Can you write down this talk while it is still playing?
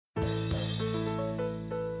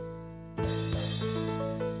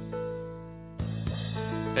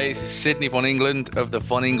Hey, this is Sydney Von England of the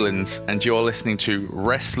Von Englands, and you're listening to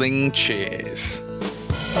Wrestling Cheers.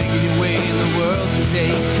 Taking your way in the world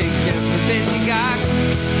today takes everything you got.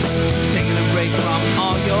 Taking a break from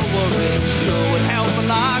all your worries sure would help a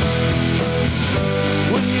lot.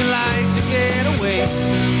 Wouldn't you like to get away?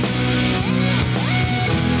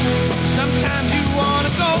 Sometimes you want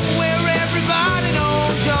to go where everybody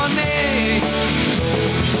knows your name,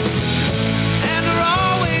 and they're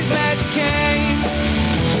always glad you came.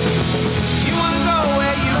 You want to go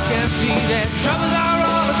where you can see that troubles are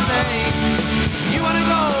all the same. You want to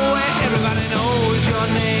go where everybody knows your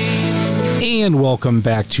name. And welcome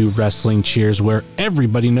back to Wrestling Cheers, where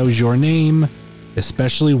everybody knows your name,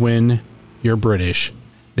 especially when you're British.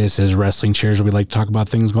 This is Wrestling Cheers, where we like to talk about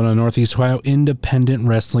things going on in the Northeast Ohio independent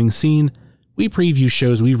wrestling scene. We preview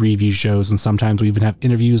shows, we review shows, and sometimes we even have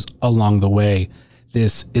interviews along the way.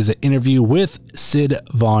 This is an interview with Sid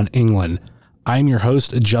Von England. I'm your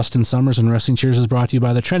host, Justin Summers, and Wrestling Cheers is brought to you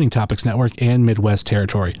by the Trending Topics Network and Midwest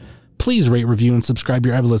Territory. Please rate, review, and subscribe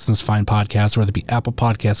your ever listens to fine podcasts, whether it be Apple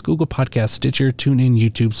Podcasts, Google Podcasts, Stitcher, TuneIn,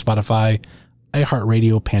 YouTube, Spotify,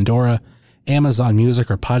 iHeartRadio, Pandora, Amazon Music,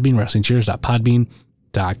 or Podbean,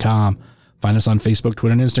 WrestlingCheers.podbean.com. Find us on Facebook,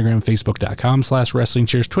 Twitter, and Instagram,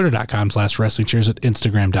 Facebook.com/WrestlingCheers, Twitter.com/WrestlingCheers, at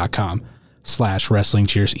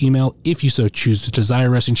Instagram.com/WrestlingCheers. Email, if you so choose to desire,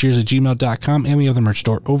 WrestlingCheers@gmail.com, and we have the merch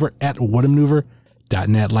store over at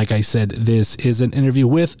whatamanoeuvre.net. Like I said, this is an interview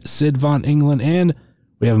with Sid Von England, and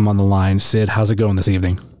we have him on the line. Sid, how's it going this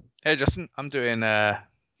evening? Hey, Justin, I'm doing, you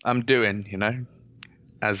know,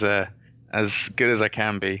 as good as I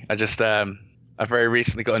can be. I just, I very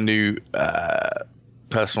recently got a new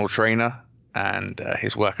personal trainer, and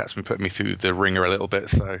his workout's been putting me through the ringer a little bit.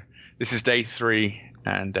 So this is day 3,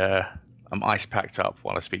 and I'm ice packed up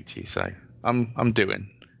while I speak to you. So I'm doing.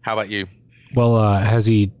 How about you? Well, has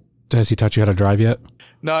he taught you how to drive yet?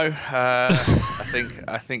 No,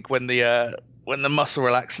 I think when the muscle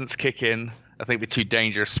relaxants kick in, I think it'd be too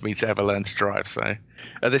dangerous for me to ever learn to drive. So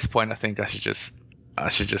at this point, I think I should just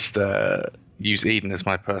use Eden as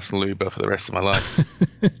my personal Uber for the rest of my life.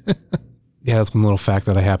 Yeah, that's one little fact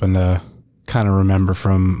that I happen to kind of remember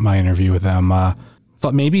from my interview with them.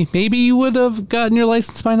 Thought maybe you would have gotten your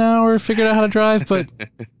license by now or figured out how to drive, but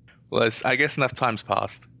well, I guess enough time's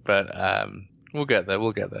passed. But we'll get there.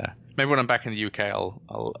 Maybe when I'm back in the UK, I'll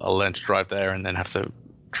learn to drive there and then have to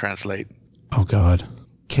translate. Oh God,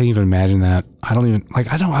 can't even imagine that.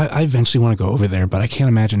 I eventually want to go over there, but I can't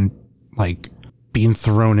imagine like being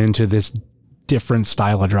thrown into this different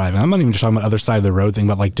style of driving. I'm not even just talking about other side of the road thing,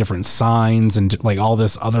 but like different signs and like all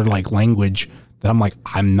this other like language that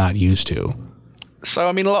I'm not used to. So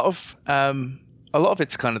I mean, a lot of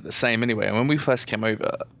it's kind of the same anyway. And when we first came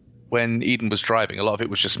over, when Eden was driving, a lot of it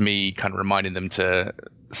was just me kind of reminding them to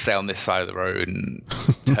stay on this side of the road and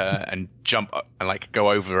turn and jump up and like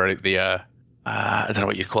go over the I don't know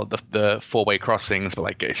what you call it, the 4-way crossings, but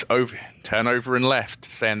like it's over, turn over and left,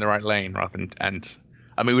 stay in the right lane rather than and.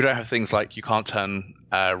 I mean, we don't have things like you can't turn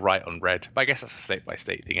right on red, but I guess that's a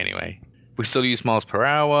state-by-state thing anyway. We still use miles per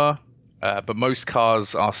hour, but most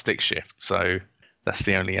cars are stick shift, so that's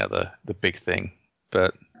the only the big thing.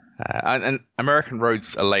 But and American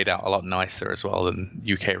roads are laid out a lot nicer as well than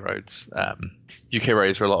UK roads. UK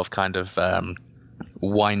roads are a lot of kind of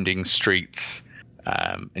winding streets,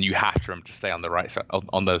 and you have to stay on the right side,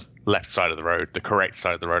 on the left side of the road, the correct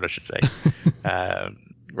side of the road, I should say.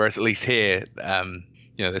 Whereas at least here,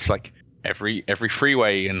 you know, it's like every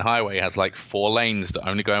freeway and highway has like 4 lanes that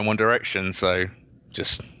only go in one direction. So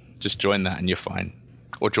just join that and you're fine,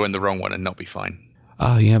 or join the wrong one and not be fine.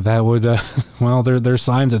 Yeah, that would. Well, there's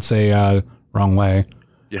signs that say wrong way.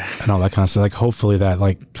 Yeah, and all that kind of stuff. Like, hopefully that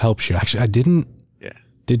like helps you. Actually, I didn't. Yeah.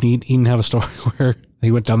 Didn't Eden have a story where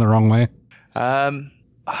he went down the wrong way?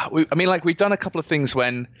 We've done a couple of things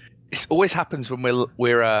when it always happens when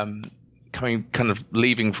we're coming, kind of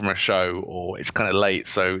leaving from a show, or it's kind of late.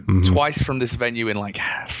 So twice from this venue in like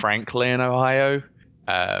Franklin, Ohio,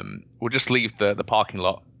 we'll just leave the parking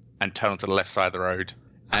lot and turn onto the left side of the road.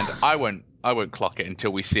 And I won't clock it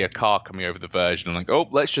until we see a car coming over the verge, and I'm like, oh,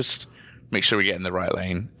 let's just make sure we get in the right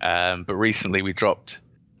lane. But recently we dropped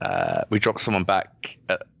someone back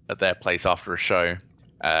at their place after a show,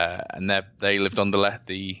 and they lived on the left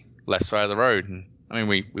side of the road. And I mean,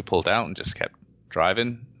 we pulled out and just kept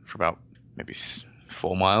driving for about maybe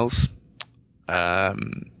 4 miles.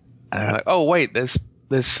 And they're like, oh wait, there's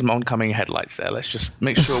some oncoming headlights there. Let's just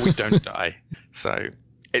make sure we don't die. So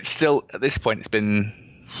it's still, at this point, it's been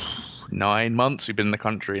 9 months we've been in the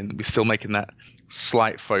country, and we're still making that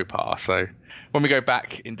slight faux pas. So when we go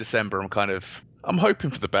back in December, I'm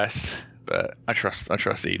hoping for the best, but I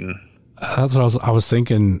trust Eden. That's what I was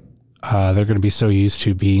thinking. They're going to be so used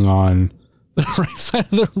to being on the right side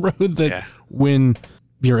of the road that when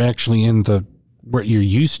you're actually in where you're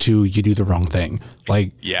used to, you do the wrong thing.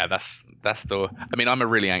 Like, yeah, that's I mean, I'm a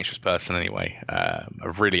really anxious person anyway,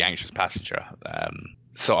 a really anxious passenger.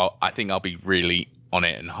 So I think I'll be really on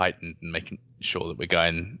it and heightened and making sure that we're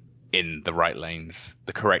going in the right lanes,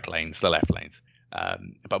 the correct lanes, the left lanes.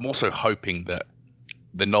 But I'm also hoping that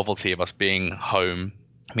the novelty of us being home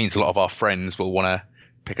means a lot of our friends will want to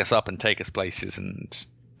pick us up and take us places and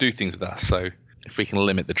do things with us. So if we can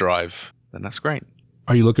limit the drive, then that's great.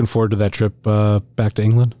 Are you looking forward to that trip back to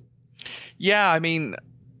England? Yeah, I mean,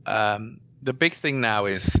 the big thing now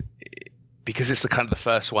is because it's the kind of the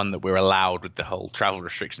first one that we're allowed with the whole travel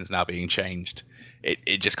restrictions now being changed.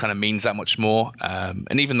 It just kind of means that much more.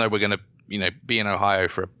 And even though we're going to, be in Ohio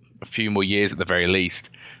for a few more years at the very least,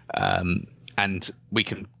 and we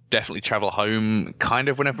can definitely travel home kind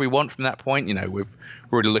of whenever we want from that point. We're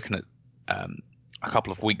already looking at a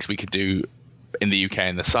couple of weeks we could do in the UK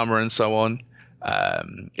in the summer and so on.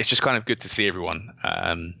 It's just kind of good to see everyone.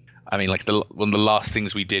 I mean, like one of the last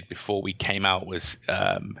things we did before we came out was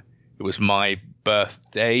it was my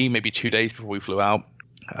birthday, maybe 2 days before we flew out.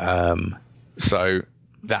 So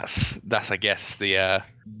that's I guess the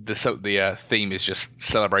theme is just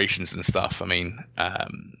celebrations and stuff. I mean,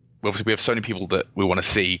 obviously we have so many people that we want to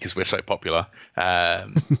see because we're so popular.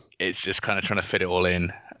 It's just kind of trying to fit it all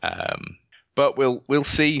in. But we'll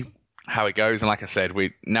see how it goes. And like I said,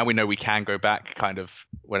 we know we can go back kind of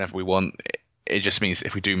whenever we want. It just means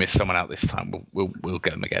if we do miss someone out this time, we'll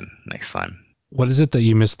get them again next time. What is it that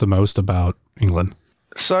you miss the most about England?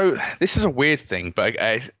 So this is a weird thing, but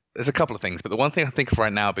there's a couple of things. But the one thing I think of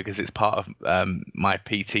right now, because it's part of my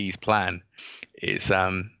PT's plan, is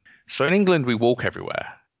so in England we walk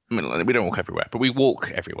everywhere. I mean, we don't walk everywhere, but we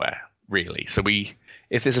walk everywhere really. So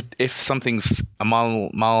if something's a mile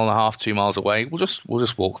and a half, 2 miles away, we'll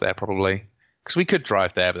just walk there probably, because we could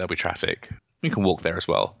drive there, but there'll be traffic. We can walk there as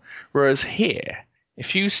well. Whereas here,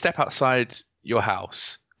 if you step outside your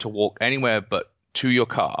house to walk anywhere but to your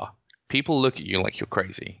car, people look at you like you're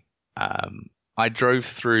crazy. I drove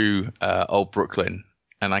through Old Brooklyn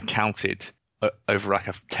and I counted over like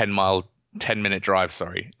a 10-minute drive,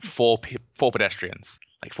 four pedestrians,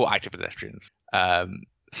 like 4 active pedestrians.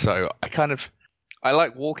 So I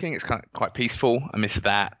like walking. It's kind of quite peaceful. I miss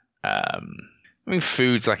that. I mean,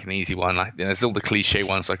 food's like an easy one. Like, there's all the cliche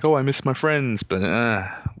ones like, oh, I miss my friends, but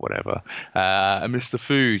whatever. I miss the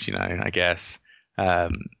food, I guess. But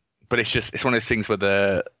it's one of those things where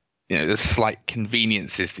the slight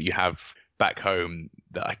conveniences that you have back home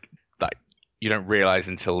that you don't realize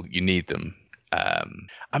until you need them.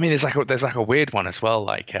 I mean, there's like a weird one as well.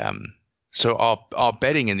 Like, so our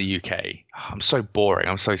bedding in the UK, I'm so boring.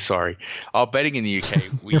 I'm so sorry. Our bedding in the UK,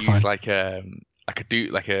 we use fine.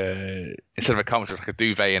 Instead of a comforter, like a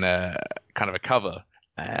duvet and a kind of a cover.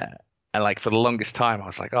 And like for the longest time, I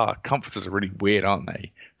was like, comforters are really weird, aren't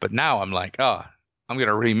they? But now I'm like, I'm going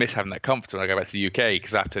to really miss having that comforter when I go back to the UK,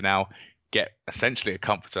 because I have to now get essentially a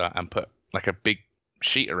comforter and put like a big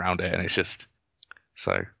sheet around it. And it's just,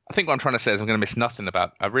 so I think what I'm trying to say is I really miss nothing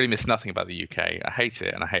about the UK. I hate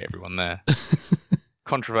it and I hate everyone there.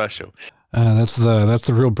 Controversial. That's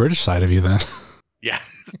the real British side of you then. Yeah,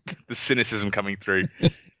 the cynicism coming through.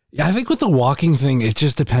 Yeah, I think with the walking thing, it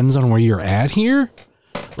just depends on where you're at here.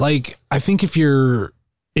 Like, I think if you're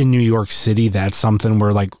in New York City, that's something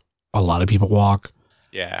where like a lot of people walk.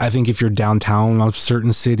 Yeah. I think if you're downtown of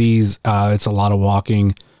certain cities, it's a lot of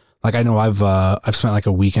walking. Like, I know I've spent like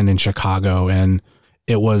a weekend in Chicago, and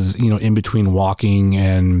it was, in between walking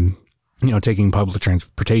and, taking public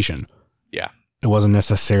transportation. Yeah. It wasn't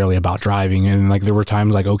necessarily about driving. And like, there were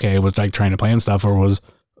times like, okay, it was like trying to plan stuff, or was,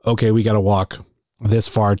 okay, we got to walk this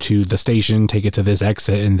far to the station, take it to this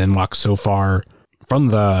exit, and then walk so far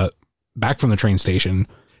back from the train station.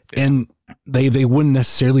 Yeah. And they wouldn't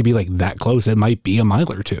necessarily be like that close. It might be a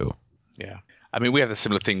mile or two. Yeah. I mean, we have a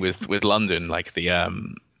similar thing with London, like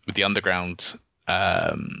with the underground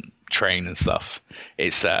train and stuff.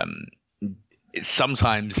 It's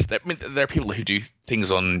sometimes there are people who do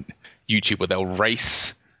things on YouTube where they'll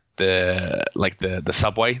race the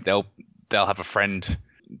subway. They'll have a friend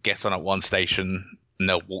get on at one station and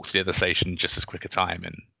they'll walk to the other station just as quick a time.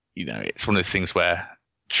 And it's one of those things where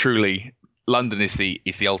truly London is the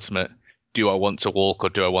ultimate. Do I want to walk or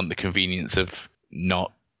do I want the convenience of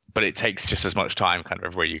not? But it takes just as much time kind of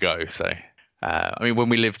everywhere you go. So I mean, when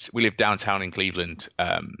we lived downtown in Cleveland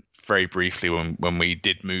very briefly when we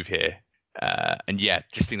did move here. And yeah,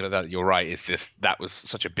 just thinking about that, you're right. It's just that was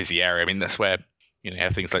such a busy area. I mean, that's where you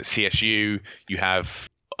have things like CSU. You have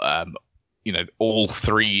all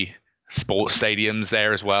three sports stadiums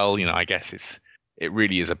there as well. I guess it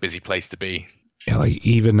really is a busy place to be. Yeah, like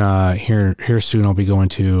even here soon I'll be going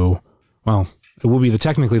to, well, it will be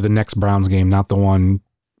technically the next Browns game, not the one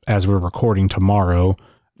as we're recording tomorrow,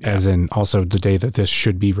 as in also the day that this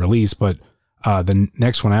should be released, but the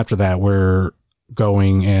next one after that we're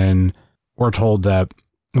going, and we're told that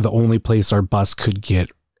the only place our bus could get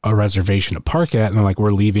a reservation to park at, and like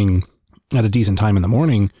we're leaving at a decent time in the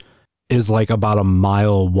morning, is like about a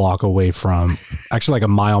mile walk away from, actually like a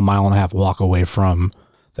mile and a half walk away from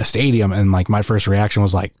the stadium. And like my first reaction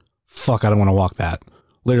was like, fuck, I don't want to walk that.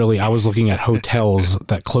 Literally, I was looking at hotels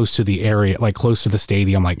that close to the area, like close to the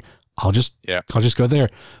stadium. Like, I'll just go there.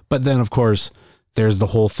 But then, of course, there's the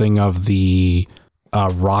whole thing of the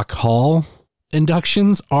Rock Hall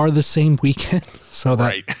inductions are the same weekend, so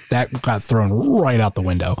that got thrown right out the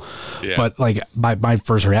window. Yeah. But like my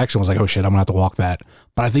first reaction was like, oh shit, I'm gonna have to walk that.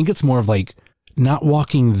 But I think it's more of like not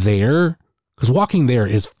walking there, because walking there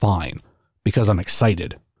is fine because I'm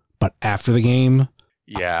excited. But after the game,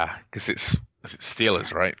 yeah, because it's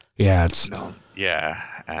Steelers, right? Yeah,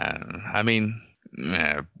 I mean,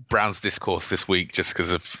 Browns discourse this week just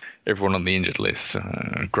because of everyone on the injured list.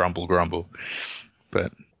 Grumble.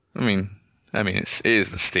 But I mean, it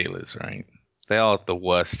is the Steelers, right? They are the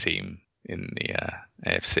worst team in the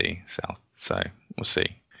AFC South, so we'll see.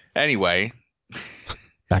 Anyway,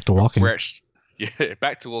 back to walking.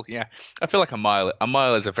 Back to walking. Yeah, I feel like a mile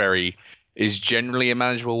is generally a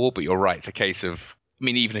manageable walk, but you're right. It's a case of, I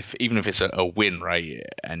mean, even if it's a win, right,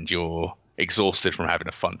 and you're exhausted from having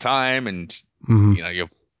a fun time, and you've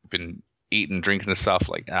been eating, drinking and stuff,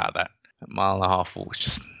 like that mile and a half walk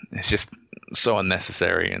it's just so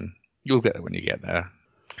unnecessary, and you'll get it when you get there.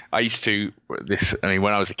 I used to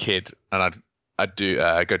when I was a kid, and I'd do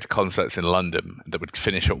go to concerts in London that would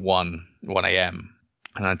finish at 1 a.m.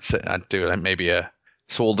 and I'd do like maybe they'd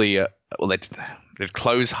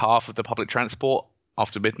close half of the public transport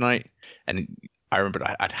after midnight, and I remember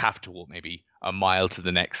I'd have to walk maybe a mile to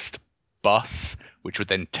the next bus, which would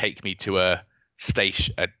then take me to a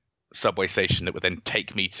subway station that would then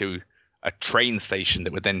take me to a train station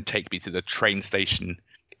that would then take me to the train station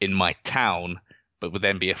in my town, but would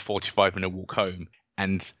then be a 45-minute walk home.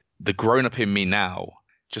 And the grown-up in me now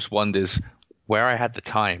just wonders where I had the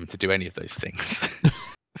time to do any of those things.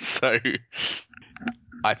 So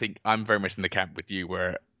I think I'm very much in the camp with you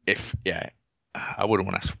where I wouldn't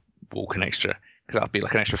want to walk an extra, because that'd be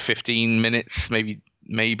like an extra 15 minutes,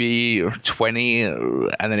 maybe or 20.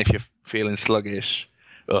 And then if you're feeling sluggish,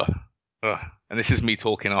 and this is me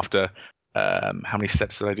talking after, how many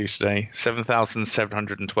steps did I do today?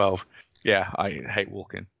 7,712. Yeah, I hate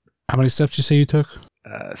walking. How many steps did you say you took?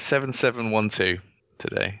 7,712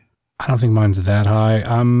 today. I don't think mine's that high.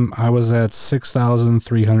 I was at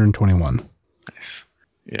 6,321. Nice.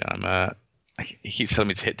 Yeah, he keeps telling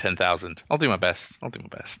me to hit 10,000. I'll do my best.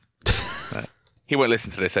 He won't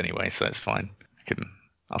listen to this anyway, so it's fine.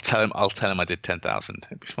 I'll tell him I did 10,000.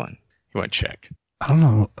 It'll be fine. He won't check. I don't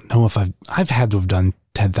know if I've had to have done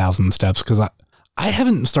 10,000 steps, because I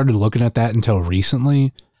haven't started looking at that until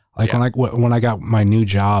recently. Like when I got my new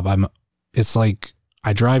job, it's like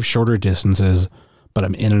I drive shorter distances, but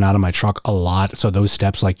I'm in and out of my truck a lot. So those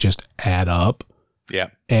steps like just add up. Yeah.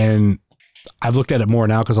 And I've looked at it more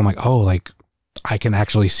now because I'm like, oh, like I can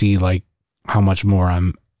actually see like how much more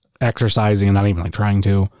I'm exercising and not even like trying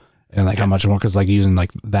to, and like how much more, because like using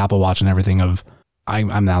like the Apple Watch and everything,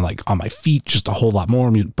 I'm now like on my feet just a whole lot more.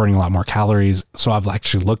 I'm burning a lot more calories. So I've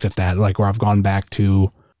actually looked at that, like where I've gone back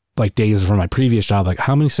to like days from my previous job, like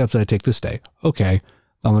how many steps did I take this day? Okay,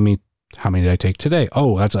 now how many did I take today?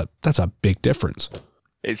 Oh, that's a big difference.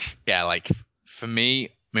 It's like for me, I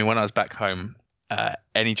mean, when I was back home,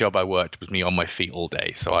 any job I worked was me on my feet all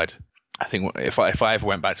day. So I think if I ever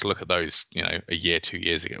went back to look at those, a year, 2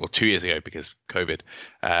 years ago, or 2 years ago because COVID,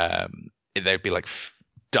 they'd be like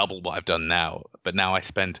double what I've done now. But now I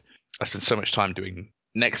spend so much time doing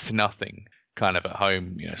next to nothing kind of at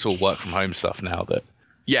home. It's all work from home stuff now that,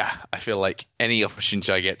 I feel like any opportunity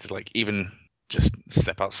I get to like even just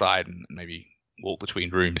step outside and maybe walk between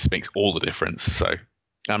rooms makes all the difference. So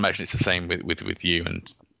I imagine it's the same with you and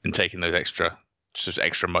taking those extra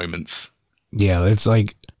moments. Yeah,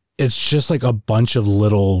 it's just like a bunch of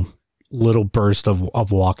little bursts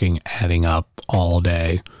of walking adding up all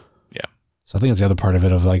day. Yeah. So I think that's the other part of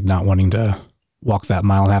it, of like not wanting to walk that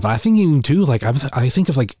mile and a half. I think even too, like I think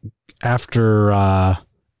of like after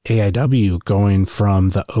AIW, going from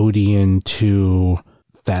the Odeon to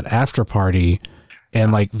that after party,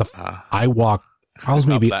 And like I walked, I was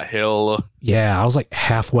maybe up that hill. Yeah, I was like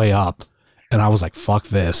halfway up, and I was like, "Fuck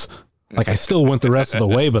this!" Like I still went the rest of the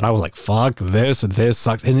way, but I was like, "Fuck this! This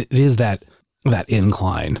sucks." And it is that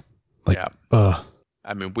incline. Like,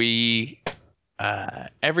 I mean, we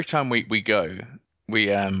every time we go,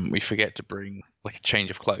 we forget to bring like a change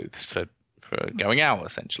of clothes for going out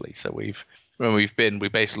essentially. So when we've been, we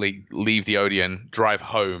basically leave the Odeon, drive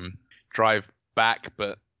home, drive back,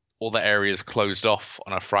 but all the areas closed off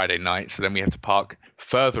on a Friday night, so then we have to park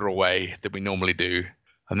further away than we normally do,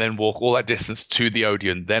 and then walk all that distance to the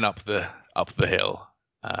Odeon, then up the hill.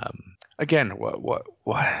 Again, where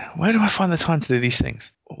do I find the time to do these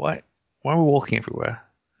things? Why are we walking everywhere?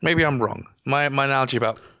 Maybe I'm wrong. My analogy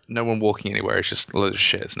about no one walking anywhere is just a load of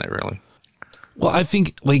shit, isn't it? Really? Well, I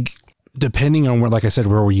think like depending on where, like I said,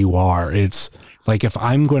 where you are, it's like if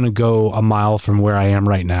I'm going to go a mile from where I am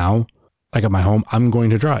right now, like at my home, I'm going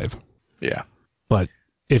to drive. Yeah. But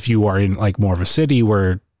if you are in like more of a city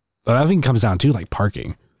where I think it comes down to like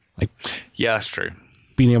parking, like, yeah, that's true.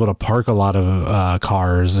 Being able to park a lot of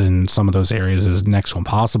cars in some of those areas is next to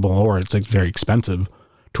impossible, or it's like very expensive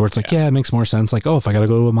to where it's like, yeah, it makes more sense. Like, oh, if I got to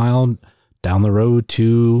go a mile down the road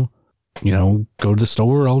to, go to the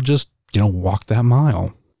store, I'll just, walk that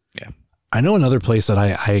mile. Yeah. I know another place that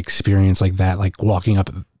I experienced like that, like walking up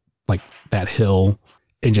like that hill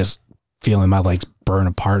and just feeling my legs burn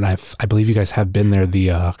apart. And I believe you guys have been there,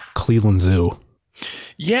 the Cleveland Zoo.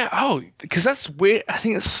 Yeah. Oh, because that's weird. I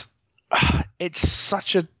think it's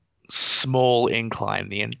such a small incline,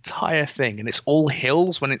 the entire thing. And it's all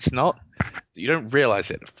hills when it's not. You don't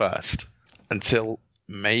realize it at first until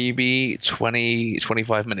maybe 20,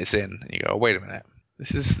 25 minutes in. And you go, oh, wait a minute.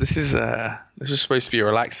 This is supposed to be a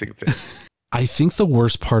relaxing thing. I think the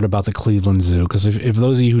worst part about the Cleveland Zoo, because if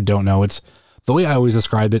those of you who don't know, it's the way I always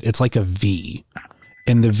describe it, it's like a V,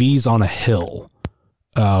 and the V's on a hill,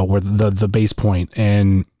 where the base point,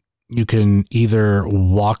 and you can either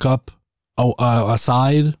walk up a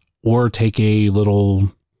side or take a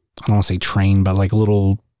little, I don't want to say train, but like a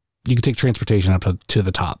little, you can take transportation up to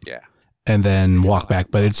the top, and then walk back.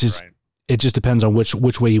 But it's just it just depends on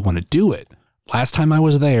which way you want to do it. Last time I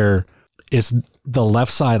was there, it's the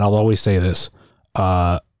left side. I'll always say this: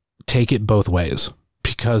 take it both ways.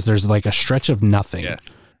 Because there's like a stretch of nothing.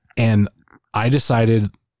 Yes. And I decided,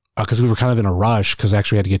 because we were kind of in a rush, because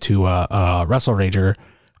actually we had to get to Wrestle Rager,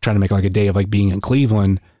 trying to make like a day of like being in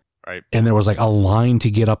Cleveland. Right. And there was like a line to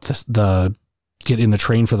get up get in the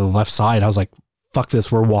train for the left side. I was like, fuck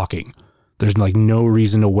this, we're walking. There's like no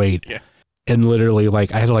reason to wait. Yeah. And literally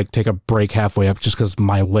like I had to like take a break halfway up just because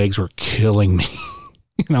my legs were killing me.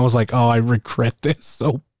 And I was like, oh, I regret this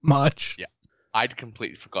so much. Yeah. I'd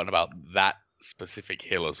completely forgotten about that specific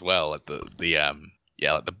hill as well, at the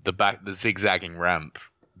zigzagging ramp.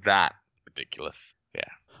 That ridiculous. Yeah.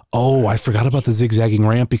 Oh, I forgot about the zigzagging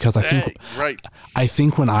ramp because I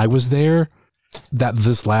think when I was there, that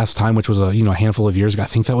this last time, which was a handful of years ago, I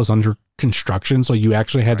think that was under construction, so you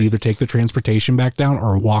actually had to either take the transportation back down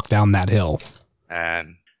or walk down that hill.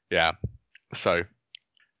 And yeah, so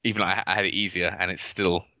even I had it easier, and it's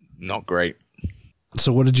still not great.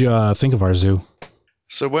 So what did you think of our zoo?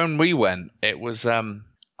 So when we went, it was, I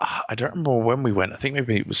don't remember when we went. I think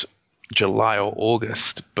maybe it was July or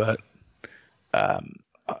August, but a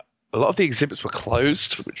lot of the exhibits were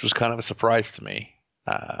closed, which was kind of a surprise to me.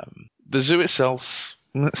 The zoo itself,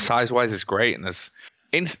 size-wise, is great, and there's,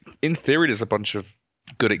 in theory, there's a bunch of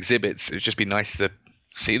good exhibits. It'd just be nice to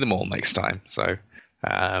see them all next time. So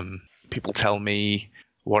people tell me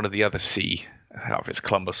one of the other sea, I don't know if it's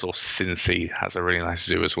Columbus or Cincy, has a really nice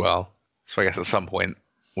zoo as well. So I guess at some point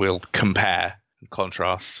we'll compare and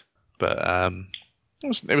contrast. But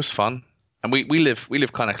it was fun, and we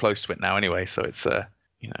live kind of close to it now anyway. So it's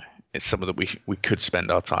it's somewhere that we could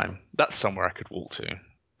spend our time. That's somewhere I could walk to,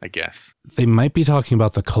 I guess. They might be talking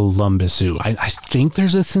about the Columbus Zoo. I think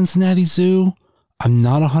there's a Cincinnati Zoo. I'm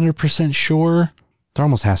not 100% sure. There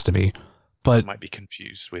almost has to be, but I might be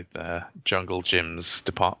confused with Jungle Jim's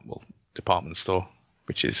department store,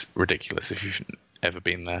 which is ridiculous if you've ever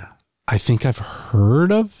been there. I think I've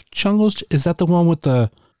heard of Jungle's. Is that the one with the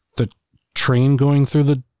train going through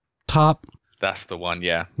the top? That's the one,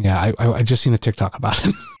 yeah. Yeah, I just seen a TikTok about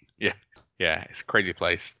it. Yeah, it's a crazy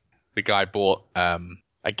place. The guy bought,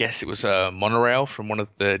 I guess it was a monorail from one of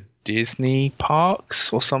the Disney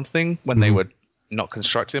parks or something when they were not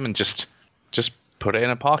constructing them, and just put it in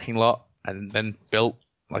a parking lot and then built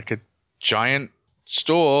like a giant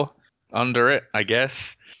store under it, I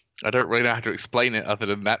guess. I don't really know how to explain it other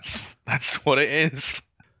than that's what it is.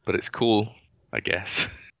 But it's cool, I guess.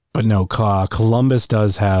 But no, Columbus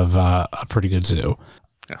does have a pretty good zoo.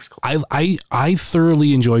 That's cool. I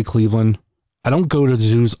thoroughly enjoy Cleveland. I don't go to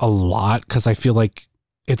zoos a lot because I feel like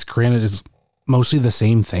it's mostly the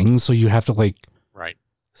same things. So you have to like Right.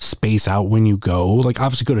 space out when you go. Like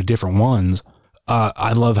obviously go to different ones.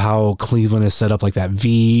 I love how Cleveland is set up like that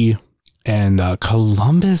V, and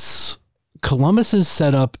Columbus is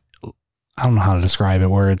set up. I don't know how to describe it,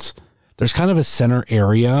 where there's kind of a center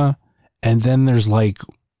area, and then there's like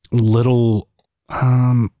little,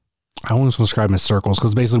 I want to describe them as circles,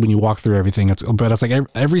 because basically when you walk through everything, it's like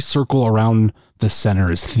every circle around the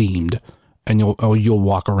center is themed, and you'll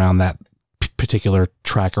walk around that particular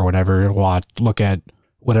track or whatever, look at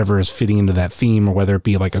whatever is fitting into that theme, or whether it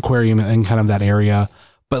be like aquarium and kind of that area.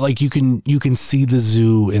 But like you can see the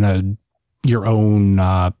zoo in your own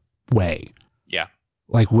way. Yeah.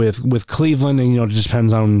 Like with Cleveland, and it just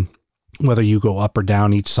depends on whether you go up or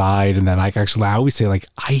down each side. And then I always say like,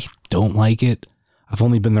 I don't like it. I've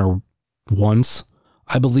only been there once.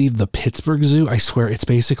 I believe the Pittsburgh Zoo, I swear it's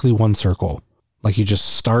basically one circle. Like you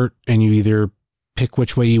just start and you either pick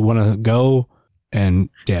which way you want to go. And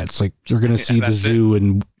yeah, it's like you're going to see the zoo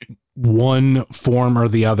in one form or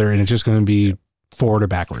the other, and it's just going to be forward or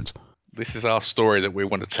backwards. This is our story that we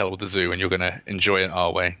want to tell with the zoo, and you're going to enjoy it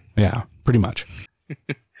our way. Yeah, pretty much.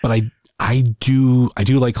 But I do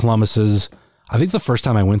like Columbus's. I think the first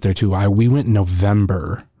time I went there too, we went in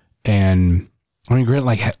November, and I mean, granted,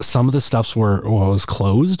 like some of the stuffs was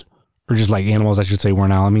closed, or just like animals, I should say,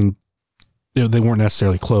 weren't out. I mean, they weren't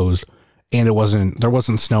necessarily closed, and there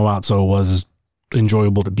wasn't snow out, so it was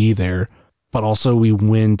enjoyable to be there. But also we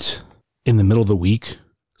went in the middle of the week,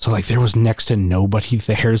 so like there was next to nobody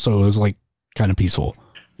there, so it was like kind of peaceful.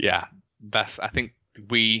 Yeah, I think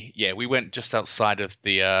we went just outside of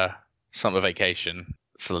the summer vacation,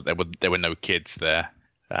 so that there were no kids there.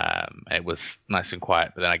 It was nice and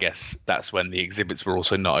quiet, but then I guess that's when the exhibits were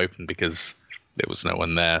also not open because there was no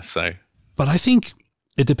one there. So, but I think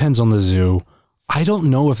it depends on the zoo. I don't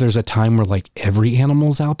know if there's a time where like every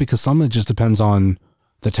animal's out, because some it just depends on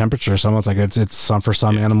the temperature. Some it's like it's some, for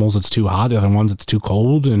some animals it's too hot, the other ones it's too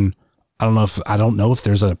cold, and I don't know if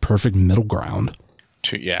there's a perfect middle ground.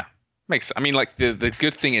 I mean, like the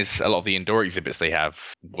good thing is a lot of the indoor exhibits they have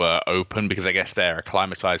were open because I guess they're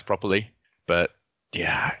acclimatized properly. But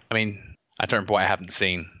yeah, I mean, I don't know what I haven't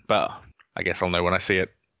seen, but I guess I'll know when I see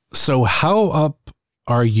it. So how up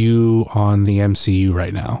are you on the MCU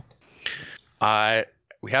right now?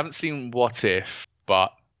 We haven't seen What If,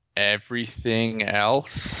 but everything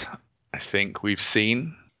else I think we've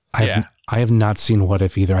seen. I have not seen What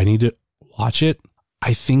If either. I need to watch it.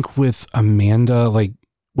 I think with Amanda, like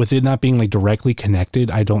with it not being like directly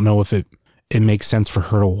connected, I don't know if it makes sense for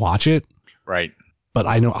her to watch it. Right. But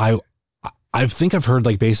I know I think I've heard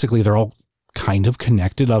like basically they're all kind of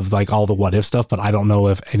connected, of like all the What If stuff, but I don't know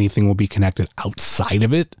if anything will be connected outside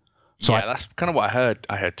of it. So yeah, that's kind of what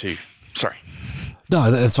I heard too. Sorry.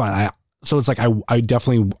 No, that's fine. So it's like, I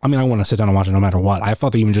definitely, I mean, I want to sit down and watch it no matter what. I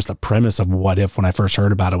thought that even just the premise of What If, when I first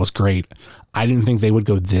heard about it, was great. I didn't think they would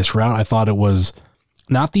go this route. I thought it was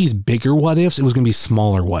not these bigger what ifs. It was going to be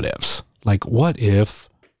smaller what ifs. Like, what if,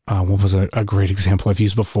 what was a great example I've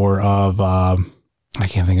used before of, I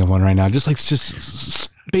can't think of one right now. Just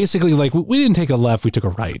basically like, we didn't take a left, we took a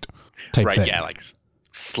right type thing. Yeah, like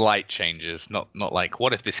slight changes, not like,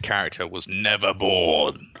 what if this character was never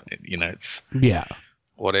born? It's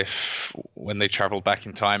what if when they travel back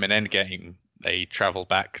in time in Endgame, they travel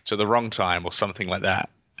back to the wrong time or something like that?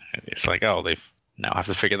 It's like, oh, they've now have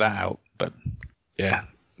to figure that out. But yeah,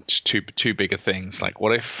 it's too big of things. Like,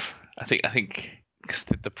 what if I think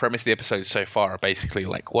the premise of the episode so far are basically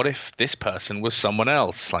like, what if this person was someone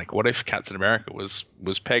else? Like, what if Captain America was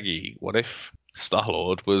Peggy? What if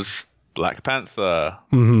Star-Lord was Black Panther?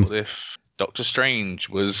 Mm-hmm. What if Doctor Strange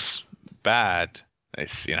was bad?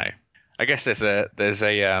 It's I guess there's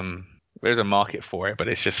a market for it, but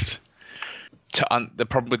it's just the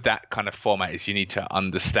problem with that kind of format is you need to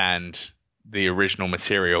understand the original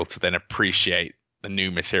material to then appreciate the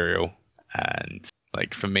new material. And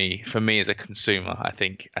like for me as a consumer, I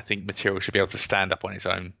think material should be able to stand up on its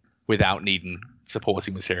own without needing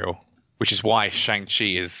supporting material, which is why Shang-Chi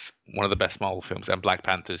is one of the best Marvel films and Black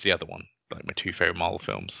Panther is the other one, like my two favorite Marvel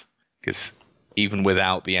films, because even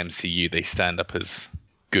without the MCU, they stand up as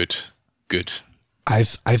good. I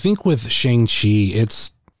think with Shang-Chi,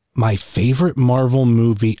 it's my favorite Marvel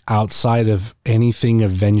movie outside of anything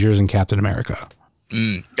Avengers and Captain America.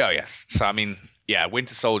 Oh yes. So I mean, yeah,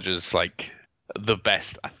 Winter Soldier's like the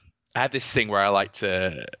best. I have this thing where I like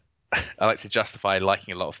to justify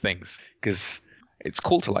liking a lot of things because it's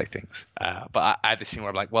cool to like things. But I have this thing where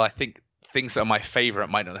I'm like, well, I think things that are my favorite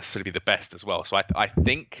might not necessarily be the best as well. So I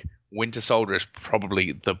think Winter Soldier is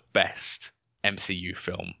probably the best MCU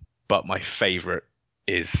film, but my favorite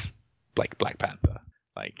is like Black Panther.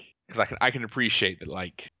 Like, because I can appreciate that,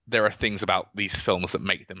 like, there are things about these films that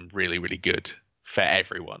make them really, really good for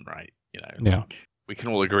everyone, right? You know, Yeah. like, we can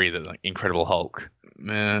all agree that like Incredible Hulk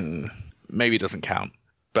maybe doesn't count,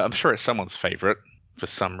 but I'm sure it's someone's favorite for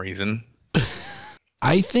some reason.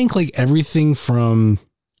 I think like everything from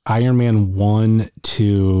Iron Man 1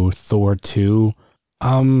 to Thor 2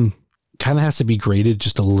 kind of has to be graded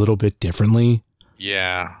just a little bit differently.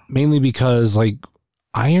 Yeah. Mainly because like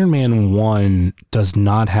Iron Man 1 does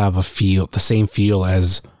not have the same feel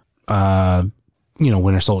as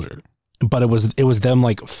Winter Soldier. But it was them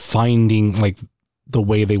like finding like the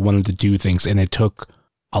way they wanted to do things, and it took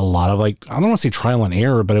a lot of like, I don't want to say trial and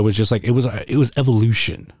error, but it was just like it was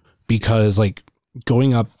evolution, because like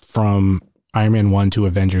going up from Iron Man 1 to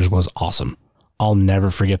Avengers was awesome. I'll never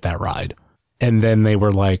forget that ride. And then they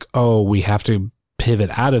were like, oh, we have to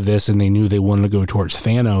pivot out of this, and they knew they wanted to go towards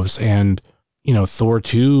Thanos, and Thor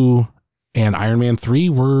 2 and Iron Man 3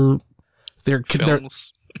 were they're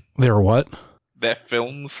what? They're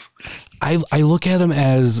films. I look at them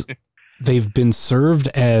as they've been served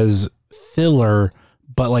as filler,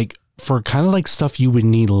 but like for kind of like stuff you would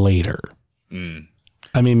need later.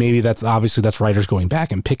 I mean, maybe that's writers going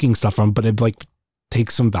back and picking stuff from, but it like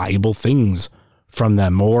takes some valuable things from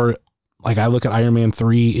them. Or like I look at Iron Man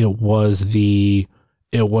 3, it was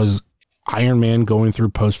Iron Man going through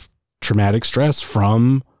post-traumatic stress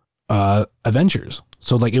from Avengers.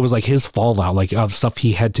 So like it was like his fallout, like stuff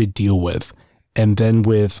he had to deal with. And then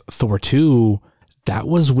with Thor 2, that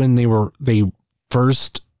was when they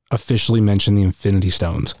first officially mentioned the Infinity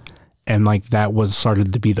Stones. And like that was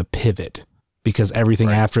started to be the pivot, because everything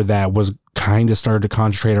after that was kind of started to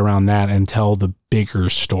concentrate around that and tell the bigger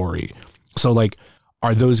story. So like,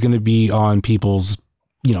 are those going to be on people's,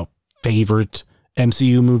 favorite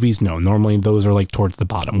MCU movies? No, normally those are like towards the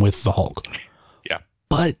bottom with the Hulk. Yeah.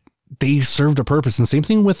 But they served a purpose. And same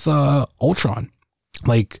thing with Ultron.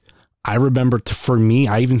 Like, I remember for me,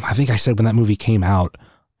 I think I said when that movie came out,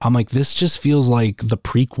 I'm like, this just feels like the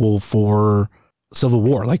prequel for Civil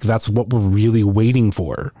War. Like that's what we're really waiting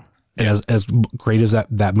for. And as great as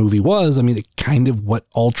that movie was, I mean, it kind of what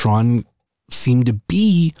Ultron seemed to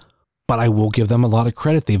be, but I will give them a lot of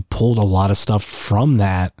credit. They've pulled a lot of stuff from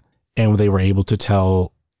that, and they were able to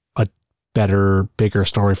tell a better, bigger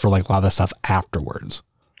story for like a lot of the stuff afterwards.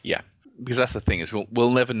 Yeah, because that's the thing is we'll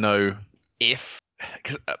never know if,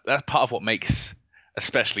 because that's part of what makes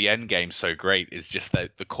especially Endgame so great is just the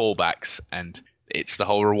callbacks, and it's the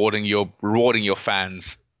whole rewarding your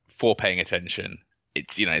fans for paying attention.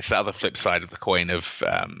 It's it's the other flip side of the coin of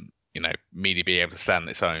media being able to stand on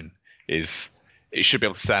its own. Is it should be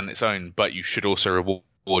able to stand on its own, but you should also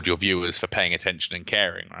reward your viewers for paying attention and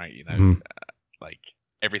caring, right? Like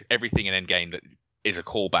everything in Endgame that is a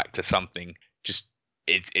callback to something, just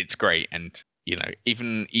it's great. And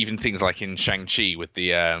even things like in Shang-Chi with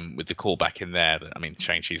the callback in there. I mean,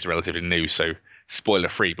 Shang-Chi is relatively new, so spoiler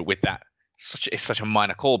free. But with that, it's such a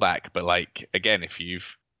minor callback. But like again, if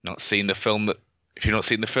you've not seen the film,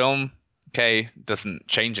 okay, doesn't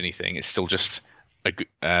change anything. It's still just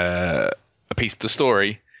a piece of the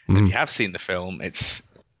story. If you have seen the film, it's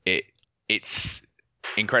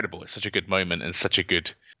incredible. It's such a good moment and such a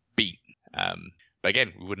good beat. But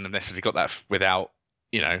again, we wouldn't have necessarily got that without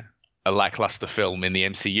a lackluster film in the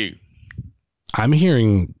MCU. I'm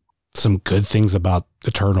hearing some good things about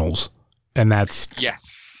Eternals, and that's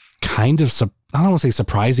kind of I don't want to say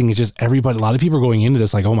surprising. It's just a lot of people are going into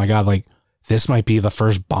this like, oh my god, like this might be the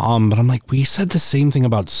first bomb. But I'm like, we said the same thing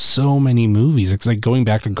about so many movies. It's like going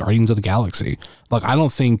back to Guardians of the Galaxy. Like, I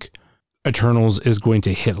don't think Eternals is going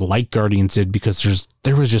to hit like Guardians did, because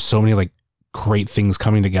there was just so many like great things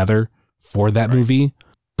coming together for that movie.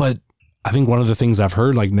 But I think one of the things I've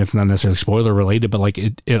heard, like it's not necessarily spoiler related, but like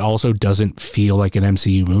it also doesn't feel like an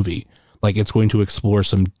MCU movie. Like it's going to explore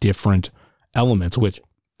some different elements, which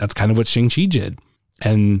that's kind of what Shang-Chi did.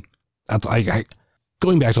 And that's like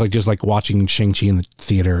going back to like just like watching Shang-Chi in the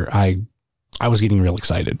theater, I was getting real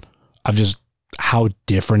excited of just how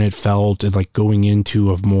different it felt, and like going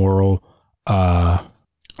into a more I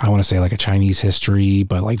want to say like a Chinese history,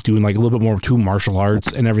 but like doing like a little bit more to martial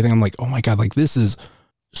arts and everything. I'm like, oh my god, like this is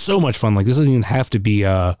so much fun. Like this doesn't even have to be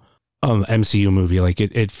a MCU movie. Like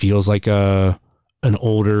it feels like an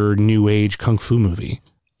older new age kung fu movie.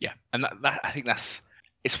 Yeah, and that I think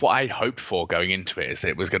it's what I hoped for going into it, is that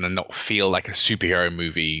it was going to not feel like a superhero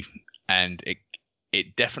movie, and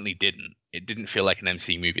it definitely didn't. It didn't feel like an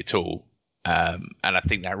MCU movie at all, and I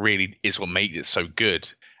think that really is what made it so good.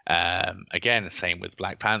 Again, the same with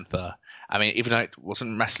Black Panther, I mean, even though it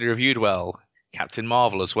wasn't massively reviewed well, Captain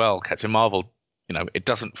Marvel as well. Captain Marvel, it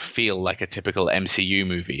doesn't feel like a typical MCU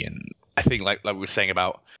movie. And I think like we were saying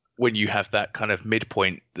about when you have that kind of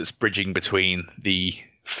midpoint that's bridging between the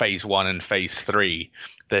phase 1 and phase 3,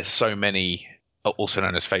 there's so many, also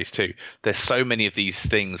known as phase 2, there's so many of these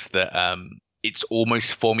things that it's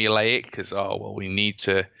almost formulaic because, we need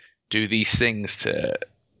to do these things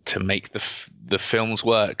to make the films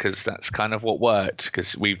work because that's kind of what worked,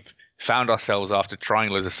 because we've found ourselves after trying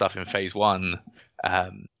loads of stuff in phase 1,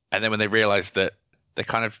 and then when they realized that there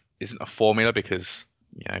kind of isn't a formula because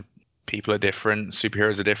people are different,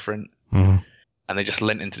 superheroes are different, and they just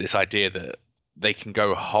lent into this idea that they can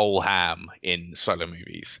go whole ham in solo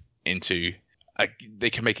movies they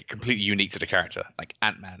can make it completely unique to the character. Like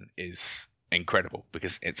Ant-Man is incredible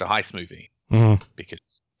because it's a heist movie,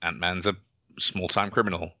 because Ant-Man's a small-time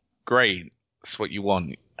criminal. Great, that's what you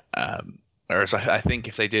want. Whereas I think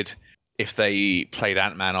if they played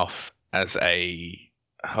Ant-Man off as a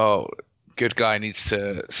good guy needs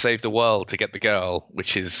to save the world to get the girl,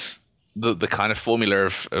 which is the kind of formula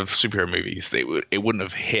of superhero movies, it wouldn't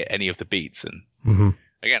have hit any of the beats. And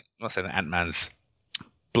again, I'm not saying that Ant-Man's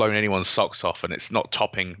blown anyone's socks off and it's not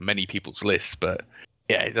topping many people's lists, but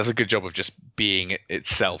yeah, it does a good job of just being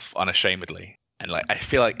itself unashamedly. And like I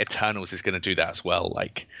feel like Eternals is going to do that as well.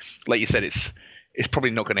 Like you said, it's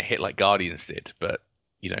probably not going to hit like Guardians did, but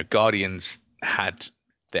Guardians had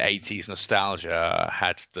the 80s nostalgia,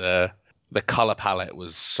 had the color palette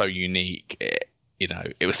was so unique.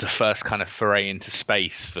 It was the first kind of foray into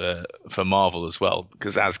space for Marvel as well,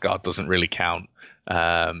 because Asgard doesn't really count.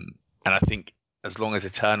 And I think as long as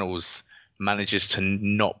Eternals manages to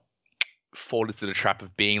not fall into the trap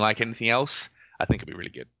of being like anything else, I think it'll be really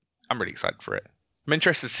good. I'm really excited for it. I'm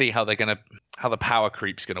interested to see how the power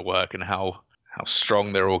creep's gonna work and how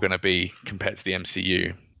strong they're all gonna be compared to the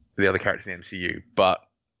MCU, the other characters in the MCU. But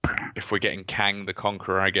if we're getting Kang the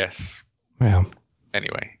Conqueror, I guess. Yeah.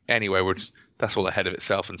 Anyway, that's all ahead of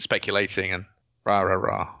itself and speculating and rah rah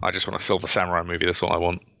rah. I just want a Silver Samurai movie. That's all I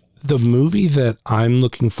want. The movie that I'm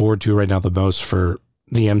looking forward to right now the most for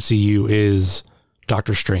the MCU is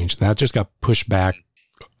Doctor Strange. That just got pushed back,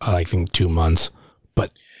 I think, 2 months.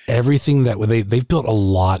 But everything that they've built a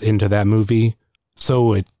lot into that movie,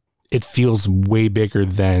 so it feels way bigger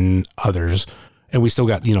than others. And we still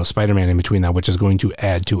got Spider-Man in between that, which is going to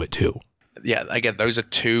add to it too. Yeah, again, those are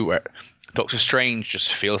two where Doctor Strange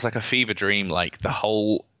just feels like a fever dream. Like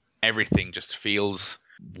everything just feels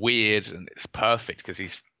weird and it's perfect because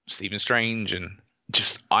he's Stephen Strange, and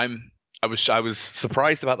just I was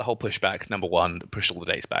surprised about the whole pushback. Number one, that pushed all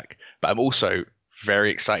the dates back, but I'm also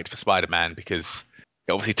very excited for Spider-Man because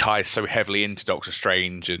it obviously ties so heavily into Doctor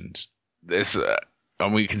Strange, and there's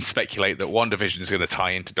and we can speculate that WandaVision is going to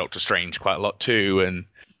tie into Doctor Strange quite a lot too, and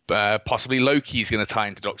possibly Loki's going to tie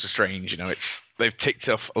into Doctor Strange. They've ticked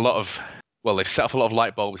off a lot of they've set off a lot of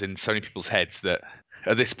light bulbs in so many people's heads that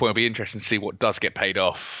at this point it'll be interesting to see what does get paid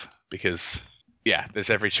off, because there's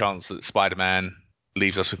every chance that Spider-Man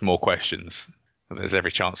leaves us with more questions, and there's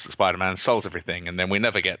every chance that Spider-Man solves everything, and then we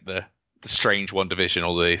never get the strange WandaVision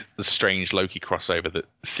or the strange Loki crossover that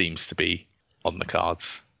seems to be on the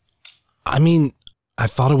cards. I mean, I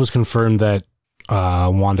thought it was confirmed that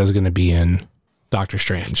Wanda's going to be in Doctor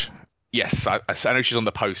Strange. Yes, I know she's on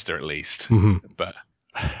the poster at least, but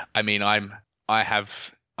I mean, I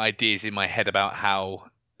have ideas in my head about how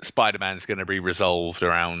Spider-Man's going to be resolved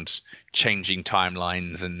around changing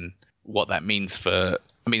timelines and what that means for.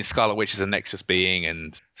 I mean, Scarlet Witch is a Nexus being,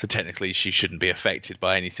 and so technically she shouldn't be affected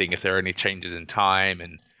by anything if there are any changes in time.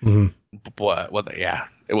 And well,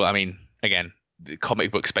 I mean, again, the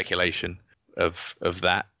comic book speculation of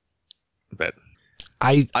that. But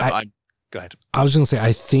I go ahead. I was going to say,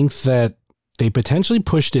 I think that they potentially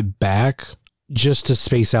pushed it back just to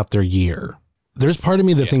space out their year. There's part of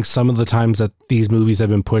me that thinks some of the times that these movies have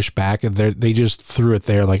been pushed back, they just threw it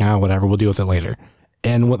there like, whatever, we'll deal with it later.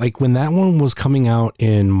 And when that one was coming out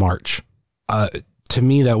in March, to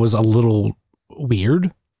me, that was a little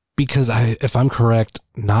weird because if I'm correct,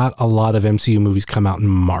 not a lot of MCU movies come out in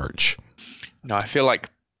March. No, I feel like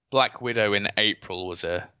Black Widow in April was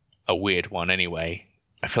a weird one anyway.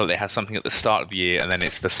 I feel like they have something at the start of the year and then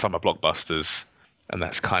it's the summer blockbusters, and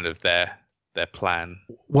that's kind of their plan.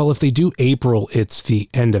 Well, if they do April, it's the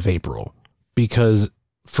end of April, because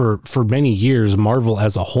for many years, Marvel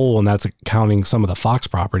as a whole, and that's counting some of the Fox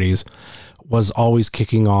properties, was always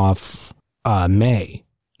kicking off May,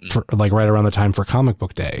 for like right around the time for Comic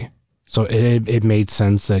Book Day. So it made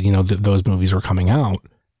sense that, those movies were coming out.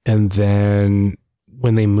 And then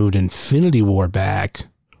when they moved Infinity War back,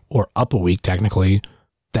 or up a week technically,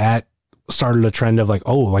 that started a trend of like,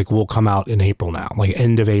 oh, like we'll come out in April now, like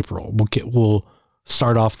end of April. We'll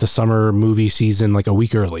start off the summer movie season like a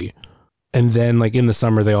week early. And then like in the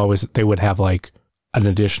summer, they would have like an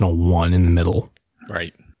additional one in the middle.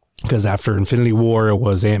 Right. Because after Infinity War, it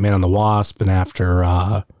was Ant-Man and the Wasp, and after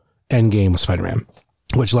Endgame was Spider-Man.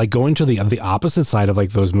 Which, like, going to the opposite side of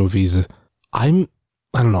like those movies, I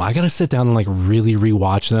don't know, I gotta sit down and like really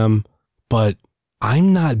rewatch them. But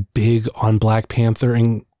I'm not big on Black Panther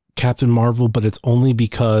and Captain Marvel, but it's only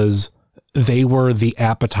because they were the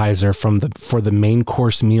appetizer for the main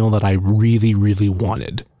course meal that I really, really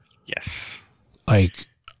wanted. Yes. Like,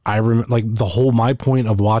 I remember, like, my point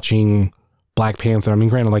of watching Black Panther, I mean,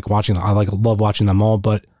 granted, I love watching them all,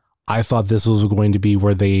 but I thought this was going to be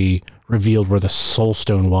where they revealed where the Soul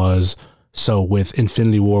Stone was. So with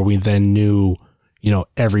Infinity War, we then knew,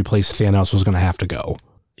 every place Thanos was going to have to go.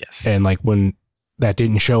 Yes. And like when that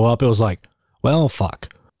didn't show up, it was like, well,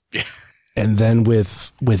 fuck. Yeah. And then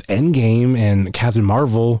with Endgame and Captain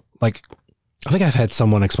Marvel, like, I think I've had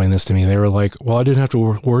someone explain this to me. They were like, well, I didn't have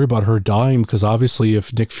to worry about her dying because obviously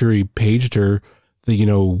if Nick Fury paged her,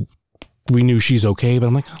 we knew she's okay. But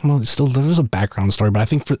I'm like, I don't know, still, there's a background story. But I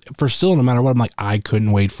think for still, no matter what, I'm like, I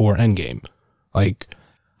couldn't wait for Endgame. Like,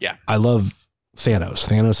 yeah, I love Thanos.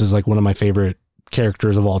 Thanos is like one of my favorite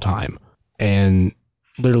characters of all time. And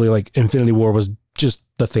literally like Infinity War was just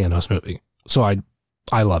the Thanos movie. So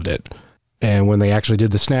I loved it. And when they actually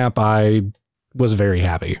did the snap, I was very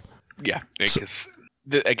happy. Yeah, because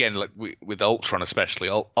again, like with Ultron especially,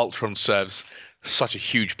 Ultron serves such a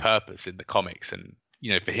huge purpose in the comics, and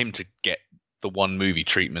for him to get the one movie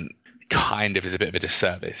treatment kind of is a bit of a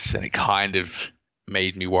disservice, and it kind of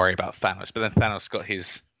made me worry about Thanos. But then Thanos got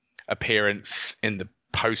his appearance in the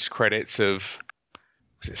post credits of,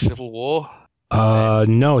 was it Civil War?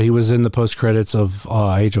 No, he was in the post credits of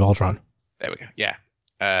Age of Ultron. There we go. Yeah,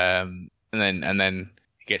 and then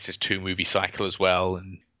he gets his 2-movie cycle as well,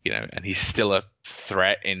 and and he's still a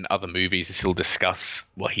threat in other movies. They still discuss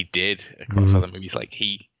what he did across other movies. Like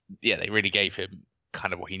they really gave him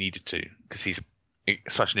kind of what he needed to, because he's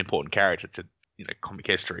such an important character to comic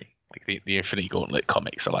history. Like the Infinity Gauntlet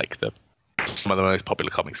comics are like some of the most popular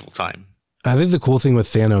comics of all time. I think the cool thing with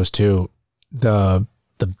Thanos too, the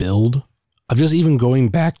build of just even going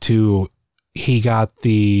back to, he got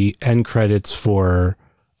the end credits for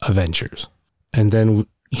Avengers, and then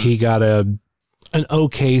he got an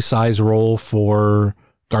okay size role for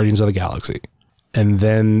Guardians of the Galaxy. And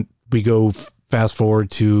then we go fast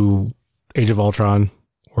forward to Age of Ultron,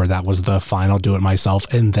 where that was the final do it myself.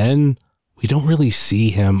 And then we don't really see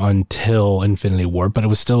him until Infinity War, but it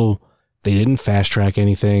was still, they didn't fast track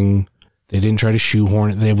anything. They didn't try to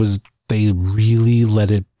shoehorn it. They really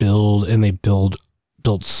let it build, and they built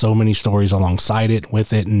so many stories alongside it,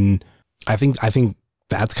 with it. And I think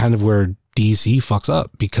that's kind of where DC fucks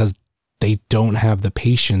up, because they don't have the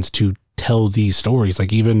patience to tell these stories.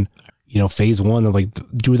 Like even, phase 1 of like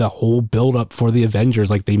do that whole build up for the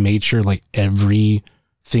Avengers. Like they made sure like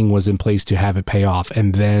everything was in place to have it pay off,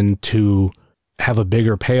 and then to have a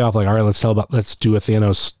bigger payoff. Like, all right, let's do a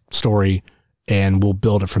Thanos story and we'll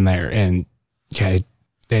build it from there. And yeah,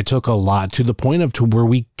 it took a lot, to the point of to where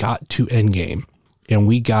we got to Endgame, and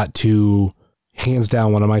we got to, hands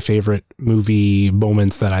down, one of my favorite movie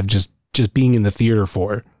moments that I've just being in the theater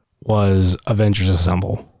for, was Avengers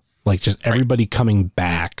Assemble. Like just everybody coming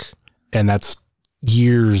back, and that's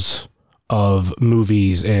years of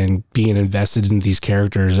movies and being invested in these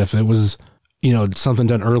characters. If it was, something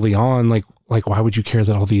done early on, like why would you care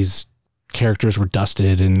that all these characters were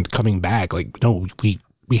dusted and coming back? Like, no,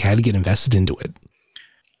 we had to get invested into it.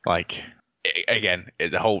 Like, again,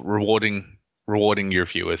 the whole rewarding your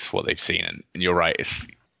viewers for what they've seen, and you're right. It's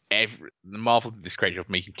Marvel did this great job of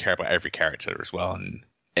making you care about every character as well, and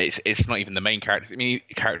it's not even the main characters. I mean,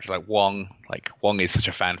 characters like Wong is such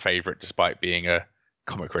a fan favorite despite being a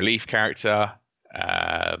comic relief character,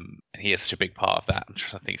 and he is such a big part of that. I'm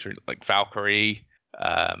just thinking through like Valkyrie,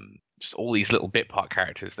 just all these little bit part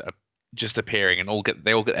characters that are just appearing, and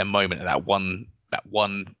they all get their moment at that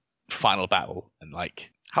one final battle. And like,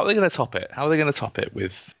 how are they going to top it? How are they going to top it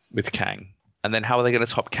with Kang? And then how are they going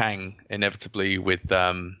to top Kang inevitably with who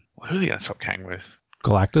are they going to top Kang with?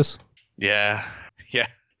 Galactus? Yeah.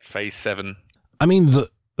 Phase 7. I mean,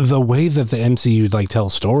 the way that the MCU like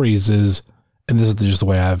tells stories is, and this is just the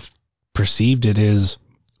way I've perceived it, is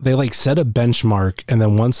they like set a benchmark, and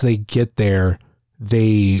then once they get there,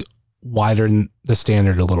 they widen the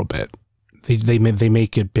standard a little bit. They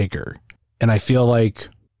make it bigger. And I feel like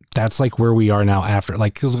that's like where we are now after,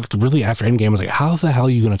 like, cause really after Endgame, I was like, how the hell are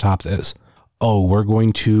you going to top this? Oh, we're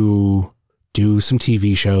going to do some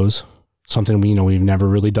TV shows. something we've never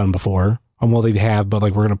really done before. Well, they have, but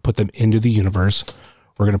like we're going to put them into the universe.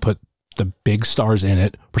 We're going to put the big stars in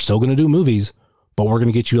it. We're still going to do movies, but we're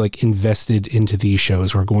going to get you like invested into these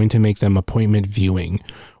shows. We're going to make them appointment viewing.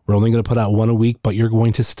 We're only going to put out one a week, but you're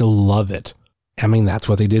going to still love it. I mean, that's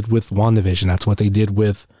what they did with WandaVision. That's what they did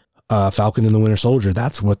with Falcon and the Winter Soldier.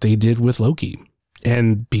 That's what they did with Loki.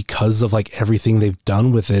 And because of like everything they've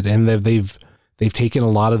done with it, and they've taken a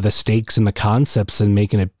lot of the stakes and the concepts and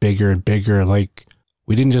making it bigger and bigger. Like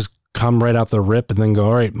we didn't just come right out the rip and then go,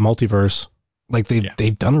 all right, multiverse. Like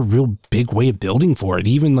they've done a real big way of building for it,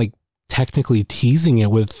 even like technically teasing it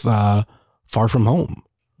with Far From Home.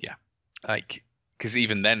 Yeah, like because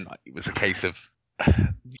even then it was a case of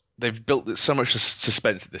they've built so much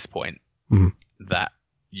suspense at this point that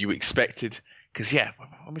you expected. Because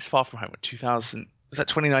when was Far From Home? 2000 was that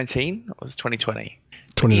 2019 or was it 2020?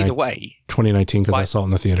 Either way, 2019 because I saw it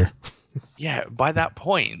in the theater. Yeah, by that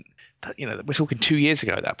point, we're talking 2 years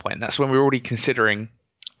ago. At that point, that's when we were already considering,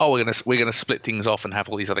 we're gonna split things off and have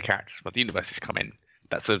all these other characters, but the universes come in.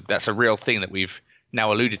 That's a real thing that we've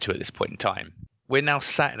now alluded to at this point in time. We're now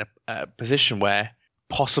sat in a position where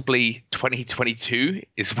possibly 2022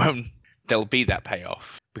 is when there'll be that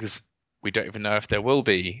payoff, because we don't even know if there will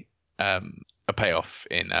be a payoff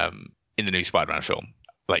in the new Spider-Man film.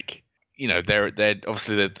 Like, there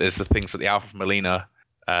obviously there's the things that the Alfred Molina,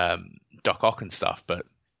 Doc Ock and stuff, but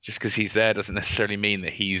just because he's there doesn't necessarily mean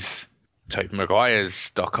that he's Tobey Maguire's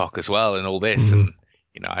Doc Ock as well, and all this. And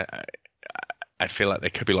I feel like there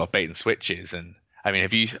could be a lot of bait and switches. And I mean,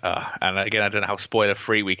 have you? And again, I don't know how spoiler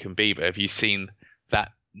free we can be, but have you seen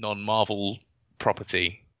that non-Marvel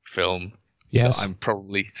property film? Yes, I'm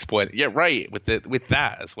probably spoiling. Yeah, right. With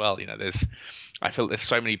that as well. I feel there's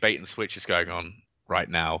so many bait and switches going on right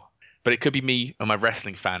now. But it could be me and my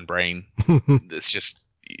wrestling fan brain. That's just,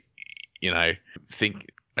 think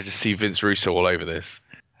I just see Vince Russo all over this.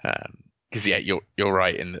 Because you're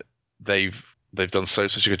right in that they've done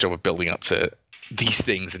such a good job of building up to these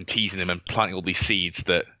things and teasing them and planting all these seeds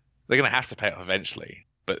that they're going to have to pay off eventually.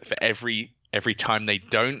 But for every time they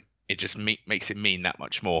don't, it just makes it mean that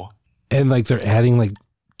much more. And like they're adding like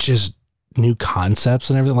just new concepts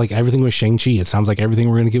and everything. Like everything with Shang-Chi, it sounds like everything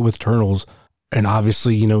we're going to get with Eternals. And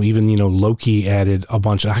obviously, even Loki added a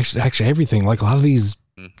bunch of actually everything. Like a lot of these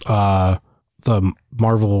the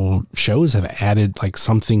Marvel shows have added like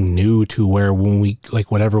something new to where when we like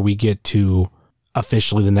whatever we get to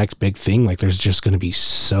officially the next big thing, like there's just going to be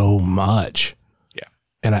so much. Yeah.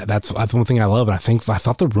 And that's one thing I love. And I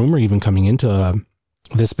thought the rumor even coming into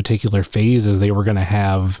this particular phase is they were going to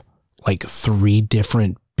have like 3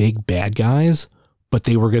 different big bad guys, but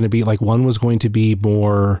they were going to be like, one was going to be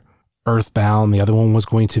more Earthbound, the other one was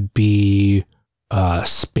going to be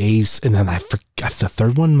space, and then I forgot the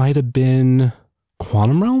third one might have been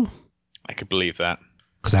Quantum Realm. I could believe that,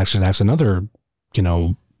 because actually that's another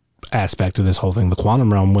aspect of this whole thing, the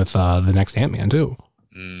Quantum Realm with the next Ant-Man too.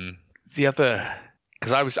 The other,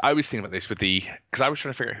 because I was thinking about this because I was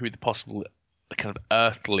trying to figure out who the possible kind of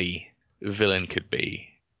earthly villain could be,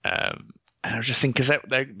 and I was just thinking because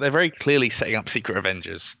they're very clearly setting up Secret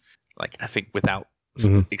Avengers, like I think without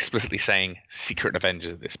explicitly saying Secret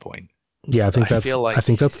Avengers at this point. Yeah, I think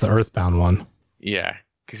that's the Earthbound one. Yeah,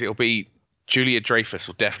 because it'll be Julia Dreyfus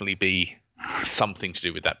will definitely be something to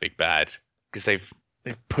do with that big bad, because they've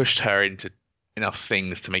pushed her into enough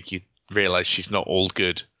things to make you realize she's not all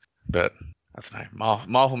good. But I don't know,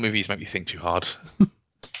 Marvel movies make me think too hard. And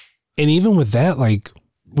even with that, like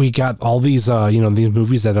we got all these these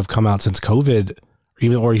movies that have come out since COVID,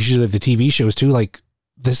 or usually the TV shows too. Like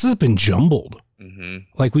this has been jumbled.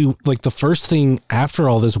 Like the first thing after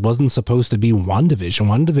all this wasn't supposed to be WandaVision.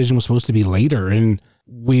 WandaVision was supposed to be later, and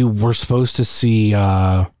we were supposed to see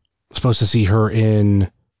her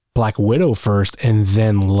in Black Widow first, and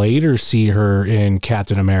then later see her in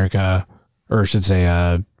Captain America, or I should say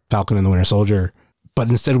Falcon and the Winter Soldier. But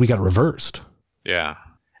instead we got it reversed. Yeah,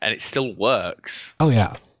 and it still works. Oh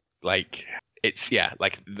yeah, like it's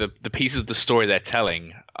like the pieces of the story they're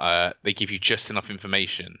telling. They give you just enough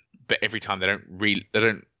information. But every time they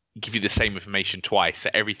don't give you the same information twice. So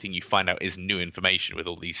everything you find out is new information with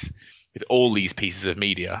all these pieces of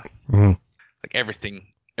media. Like everything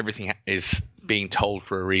is being told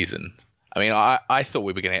for a reason. I mean, I thought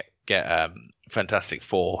we were going to get Fantastic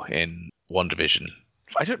Four in WandaVision.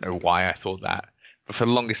 I don't know why I thought that, but for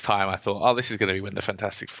the longest time I thought, this is going to be when the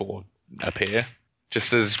Fantastic Four appear,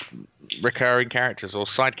 just as recurring characters or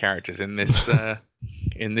side characters in this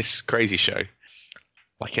in this crazy show.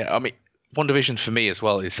 Like, I mean, WandaVision for me as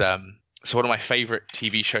well is so one of my favorite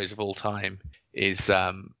TV shows of all time is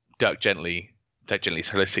Dirk Gently's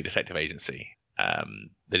Holistic Detective Agency.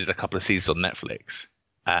 They did a couple of seasons on Netflix,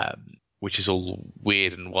 which is all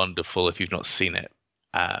weird and wonderful if you've not seen it.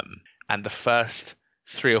 And the first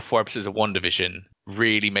 3 or 4 episodes of WandaVision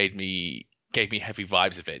really gave me heavy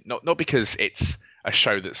vibes of it. Not because it's a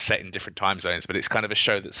show that's set in different time zones, but it's kind of a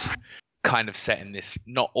show that's kind of set in this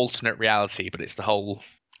not alternate reality, but it's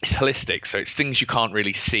holistic. So it's things you can't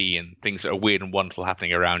really see and things that are weird and wonderful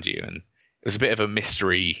happening around you. And it was a bit of a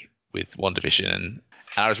mystery with WandaVision, and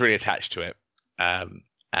I was really attached to it.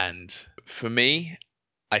 And for me,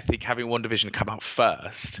 I think having WandaVision come out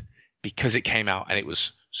first, because it came out and it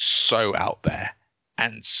was so out there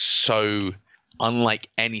and so unlike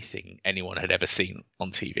anything anyone had ever seen on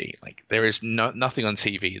TV. Like, there is nothing on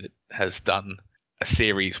TV that has done a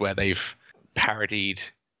series where they've parodied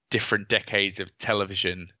different decades of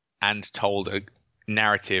television and told a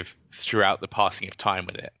narrative throughout the passing of time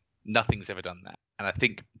with it. Nothing's ever done that. And I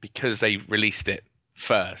think because they released it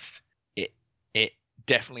first, it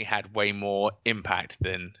definitely had way more impact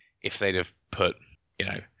than if they'd have put,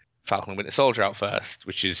 Falcon and Winter Soldier out first,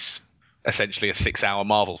 which is essentially a 6-hour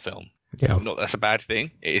Marvel film. Yeah. Not that's a bad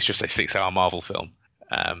thing. It is just a 6-hour Marvel film.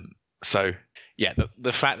 So yeah,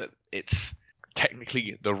 the fact that it's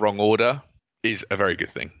technically the wrong order is a very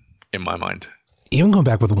good thing in my mind. Even going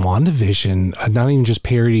back with WandaVision, not even just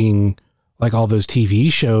parodying like all those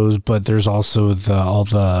TV shows, but there's also all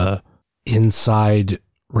the inside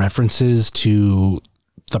references to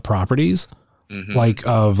the properties, like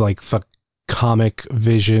of like the comic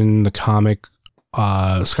Vision, the comic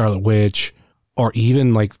Scarlet Witch, or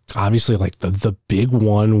even like obviously like the big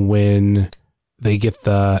one when they get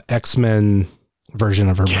the X-Men version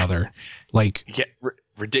of her brother. Like, yeah,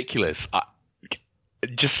 ridiculous.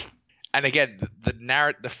 And again,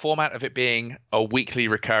 the format of it being a weekly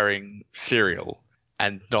recurring serial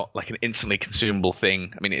and not like an instantly consumable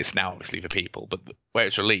thing. I mean, it's now obviously for people, but where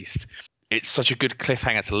it's released, it's such a good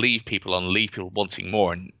cliffhanger to leave people wanting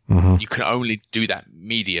more. And you can only do that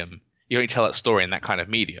medium. You only tell that story in that kind of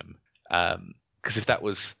medium. Because if that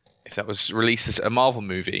was released as a Marvel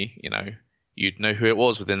movie, you'd know who it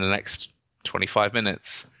was within the next 25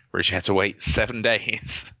 minutes, whereas you had to wait 7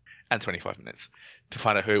 days and 25 minutes to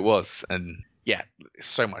find out who it was. And yeah,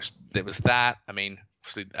 so much. There was that. I mean,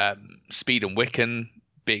 obviously, Speed and Wiccan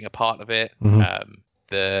being a part of it.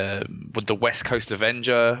 The West Coast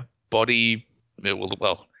Avenger body,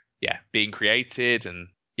 being created, and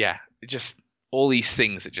yeah, just all these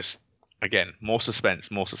things that just, again, more suspense.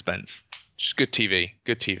 Just good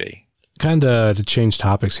TV. Kind of to change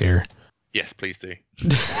topics here. Yes, please do.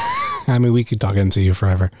 I mean, we could talk MCU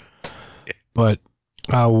forever. Yeah. But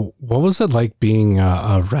what was it like being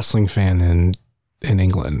a wrestling fan in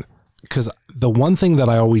England? Because the one thing that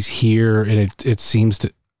I always hear, and it seems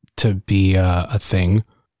to be a thing,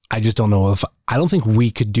 I just don't know I don't think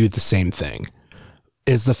we could do the same thing,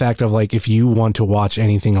 is the fact of like, if you want to watch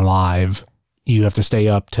anything live, you have to stay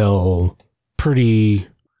up till pretty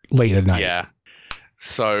late at night. Yeah.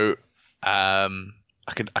 So I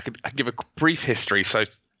could give a brief history. So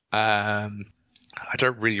I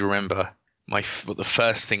don't really remember what the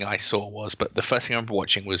first thing I saw was, but the first thing I remember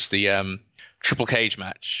watching was the Triple Cage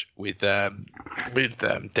match with David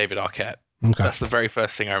Arquette. Okay. That's the very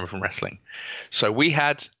first thing I remember from wrestling. So we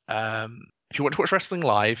had, if you want to watch wrestling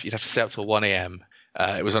live, you'd have to stay up till 1 a.m.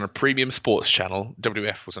 It was on a premium sports channel.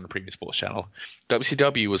 WWF was on a premium sports channel.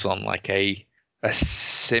 WCW was on like a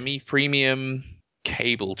semi-premium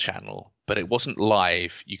cable channel, but it wasn't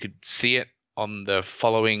live. You could see it on the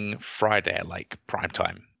following Friday at like prime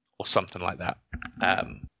time or something like that.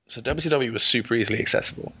 So WCW was super easily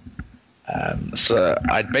accessible. So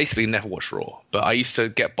I'd basically never watched Raw, but I used to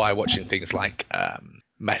get by watching things like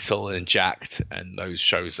Metal and Jacked and those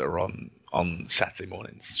shows that are on Saturday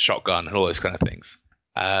mornings, Shotgun and all those kind of things.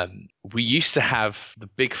 We used to have the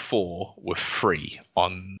big four were free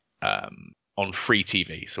on free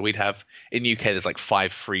TV. So we'd have, in the UK, there's like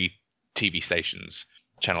 5 free TV stations,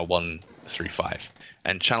 channel 1 through 5.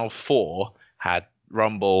 And channel 4 had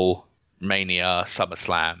Rumble, Mania,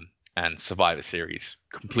 SummerSlam, and Survivor Series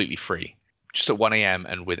completely free, just at 1 a.m.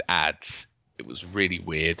 and with ads. It was really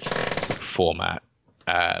weird format.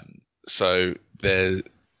 So the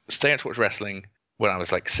staying up to watch wrestling when I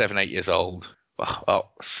was like 7, 8 years old. I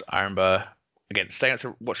remember, again, staying up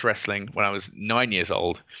to watch wrestling when I was 9 years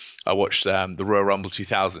old. I watched the Royal Rumble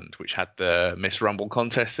 2000, which had the Miss Rumble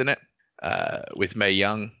contest in it with Mae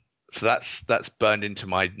Young. So that's burned into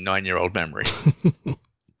my 9-year-old memory.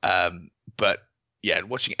 But yeah,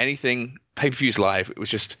 watching anything pay-per-views live,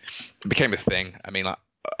 it became a thing. I mean,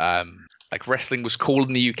 like wrestling was cool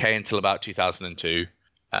in the UK until about 2002,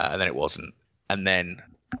 and then it wasn't. And then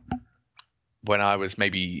when I was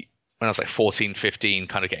maybe when I was like 14, 15,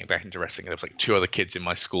 kind of getting back into wrestling. There was like 2 other kids in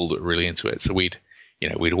my school that were really into it. So we'd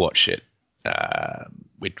watch it.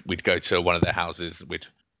 We'd go to one of their houses. We'd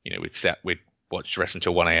watch wrestling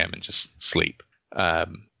till 1 a.m. and just sleep. I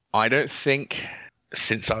don't think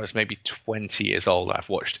since I was maybe 20 years old, I've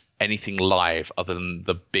watched anything live other than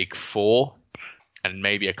the big 4 and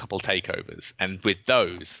maybe a couple takeovers. And with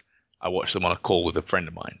those, I watched them on a call with a friend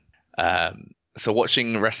of mine. So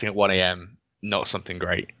watching wrestling at 1 a.m., not something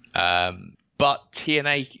great. But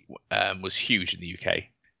TNA was huge in the UK.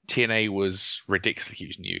 TNA was ridiculously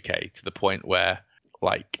huge in the UK to the point where,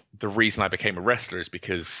 like, the reason I became a wrestler is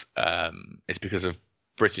because of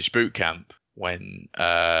British Boot Camp when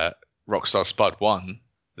Rockstar Spud won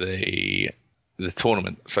the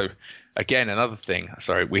tournament. So again, another thing.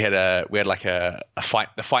 Sorry, we had like a fight.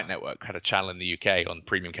 The Fight Network had a channel in the UK on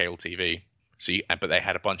premium cable TV. But they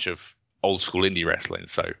had a bunch of old school indie wrestling.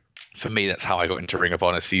 So for me, that's how I got into Ring of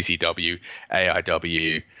Honor, CCW,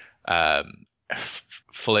 AIW,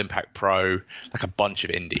 Full Impact Pro, like a bunch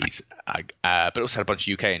of indies, but also had a bunch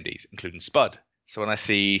of UK indies, including Spud. So when I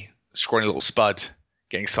see scrawny little Spud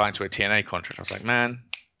getting signed to a TNA contract, I was like, man,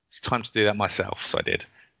 it's time to do that myself. So I did.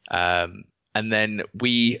 And then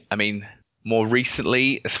more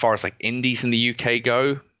recently, as far as like indies in the UK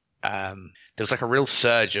go, there was like a real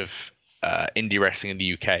surge of indie wrestling in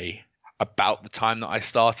the UK about the time that I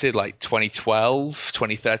started, like 2012,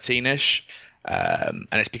 2013-ish. And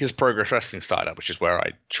it's because Progress Wrestling started up, which is where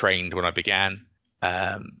I trained when I began.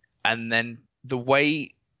 And then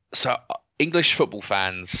English football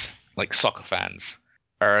fans, like soccer fans,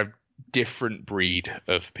 are a different breed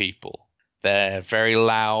of people. They're very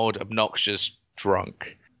loud, obnoxious,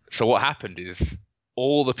 drunk. So what happened is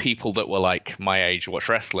all the people that were like my age who watched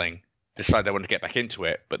wrestling decided they wanted to get back into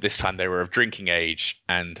it, but this time they were of drinking age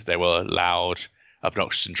and they were loud,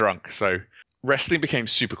 obnoxious, and drunk. So wrestling became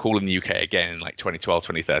super cool in the UK again in like 2012,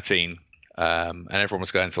 2013. And everyone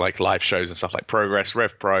was going to like live shows and stuff like Progress,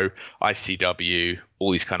 Rev Pro, ICW,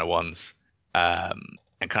 all these kind of ones.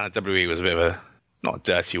 And kind of WWE was a bit of a, not a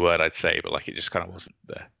dirty word, I'd say, but like it just kind of wasn't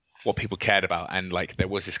what people cared about. And like there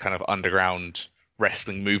was this kind of underground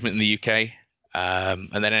wrestling movement in the UK.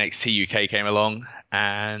 And then NXT UK came along,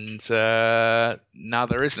 and now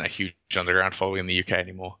there isn't a huge underground following in the UK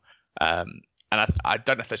anymore. And I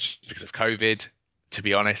don't know if that's just because of COVID, to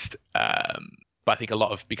be honest. But I think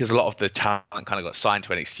because a lot of the talent kind of got signed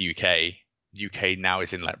to NXT UK, UK now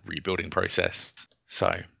is in like rebuilding process.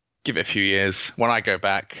 So give it a few years. When I go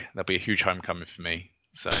back, there'll be a huge homecoming for me.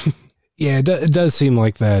 So yeah, it does seem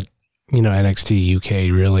like that. NXT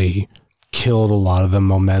UK really killed a lot of the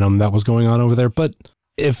momentum that was going on over there. But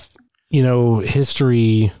if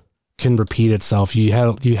history can repeat itself, you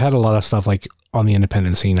had a lot of stuff like on the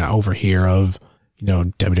independent scene over here of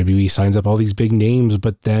WWE signs up all these big names,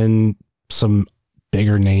 but then some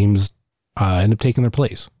bigger names end up taking their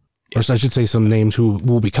place. Yeah. Or I should say some names who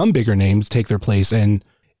will become bigger names take their place, and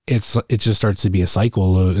it just starts to be a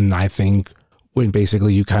cycle. And I think when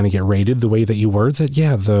basically you kind of get rated the way that you were, that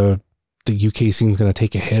the UK scene's going to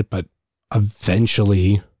take a hit, but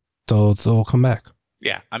eventually they'll come back.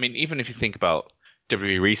 Yeah, I mean, even if you think about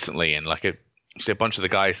WWE recently and like a bunch of the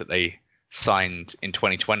guys that they signed in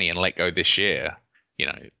 2020 and let go this year,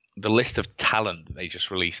 the list of talent that they just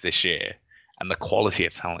released this year and the quality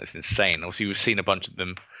of talent is insane. Obviously, we've seen a bunch of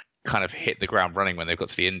them kind of hit the ground running when they've got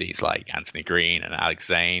to the indies, like Anthony Green and Alex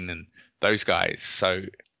Zane and those guys. So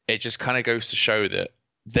it just kind of goes to show that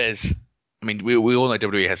we all know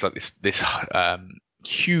WWE has like this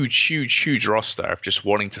huge roster of just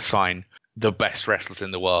wanting to sign the best wrestlers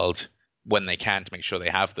in the world when they can to make sure they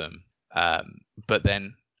have them. But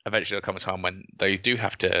then eventually there'll come a time when they do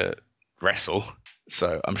have to wrestle.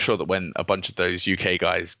 So I'm sure that when a bunch of those UK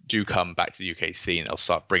guys do come back to the UK scene, they'll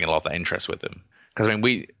start bringing a lot of that interest with them. Because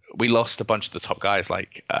we lost a bunch of the top guys,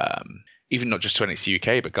 like even not just to NXT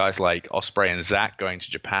UK, but guys like Ospreay and Zack going to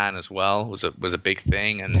Japan as well was a big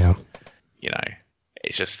thing. And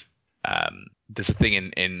it's just there's a thing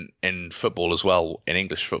in football as well, in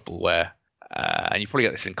English football, where and you probably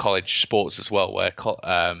get this in college sports as well, where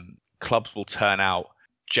clubs will turn out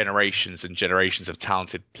generations and generations of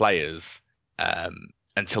talented players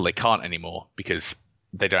until they can't anymore because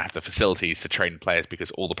they don't have the facilities to train players,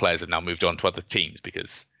 because all the players have now moved on to other teams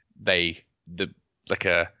because the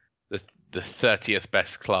 30th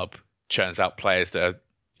best club churns out players that are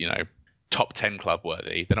top 10 club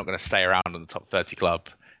worthy. They're not going to stay around in the top 30 club,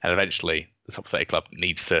 and eventually the top 30 club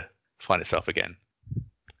needs to find itself again.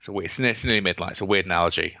 So it's nearly midnight. It's a weird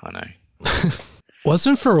analogy, I know.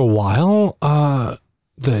 Wasn't for a while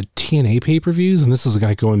the TNA pay-per-views, and this is a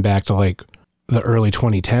guy going back to like the early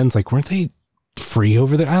 2010s, like weren't they free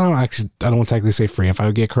over there. I don't technically say free. If I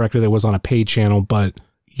would get corrected, it was on a paid channel, but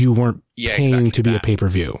you weren't paying exactly to be a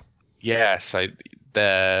pay-per-view. Yeah, so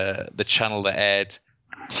the channel that aired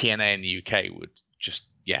TNA in the UK would just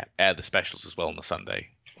air the specials as well on the Sunday.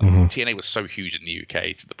 TNA was so huge in the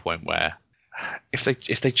UK to the point where if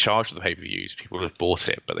they charged for the pay-per-views, people would have bought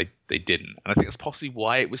it, but they didn't. And I think that's possibly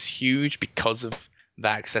why it was huge, because of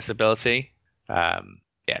that accessibility.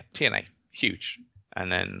 TNA, huge.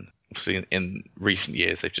 And then obviously in recent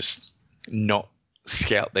years, they've just not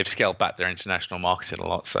scaled. They've scaled back their international marketing a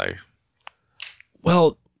lot. So,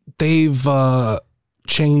 well, they've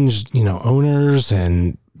changed, owners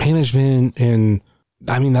and management, and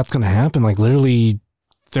I mean that's going to happen. Like literally,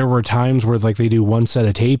 there were times where like they do one set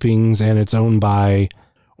of tapings and it's owned by,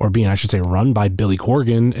 or I should say, run by Billy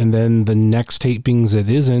Corgan, and then the next tapings it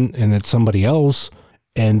isn't, and it's somebody else,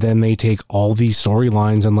 and then they take all these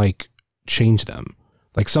storylines and like change them.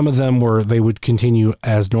 Like some of them they would continue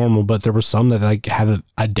as normal, but there were some that like had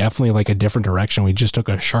a definitely like a different direction. We just took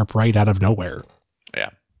a sharp right out of nowhere. Yeah.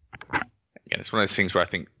 Again, it's one of those things where I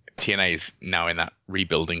think TNA is now in that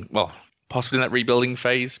rebuilding, well, possibly in that rebuilding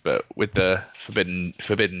phase, but with the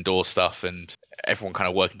Forbidden Door stuff and everyone kind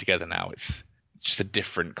of working together now, it's just a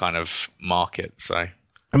different kind of market. So,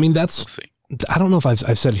 I mean, we'll see. I don't know if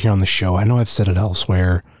I've said it here on the show. I know I've said it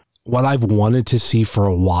elsewhere. What I've wanted to see for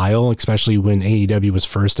a while, especially when AEW was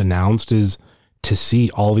first announced, is to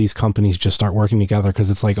see all these companies just start working together.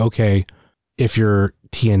 Because it's like, okay, if you're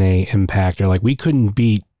TNA, Impact, or like, we couldn't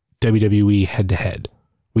beat WWE head to head.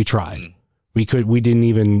 We tried. We didn't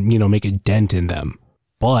even, make a dent in them.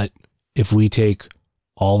 But if we take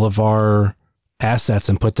all of our assets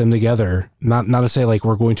and put them together, not to say like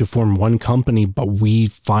we're going to form one company, but we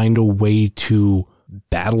find a way to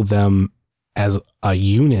battle them as a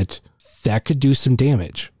unit, that could do some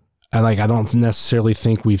damage. And like, I don't necessarily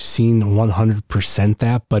think we've seen 100%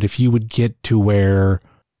 that, but if you would get to where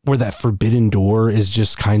that Forbidden Door is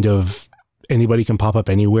just kind of anybody can pop up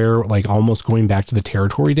anywhere, like almost going back to the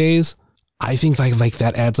territory days, I think like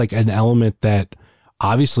that adds like an element that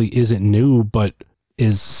obviously isn't new, but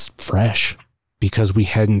is fresh because we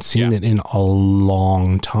hadn't seen it in a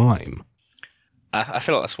long time. I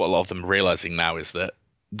feel like that's what a lot of them are realizing now, is that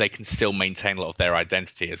they can still maintain a lot of their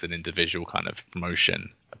identity as an individual kind of promotion,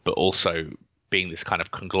 but also being this kind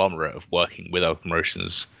of conglomerate of working with other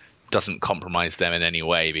promotions doesn't compromise them in any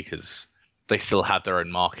way, because they still have their own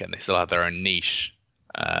market and they still have their own niche,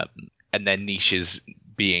 and their niche is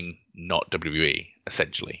being not WWE,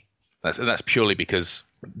 essentially. That's purely because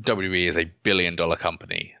WWE is a billion-dollar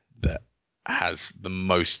company that has the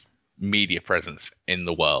most media presence in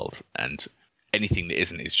the world, and anything that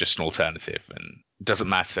isn't is just an alternative. And it doesn't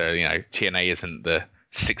matter, TNA isn't the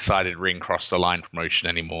six-sided ring cross the line promotion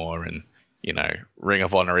anymore, and Ring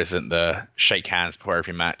of Honor isn't the shake hands before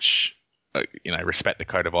every match, respect the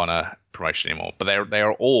code of honor promotion anymore. But they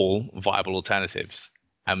are all viable alternatives.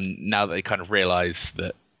 And now that they kind of realize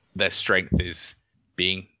that their strength is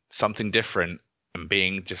being something different and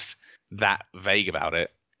being just that vague about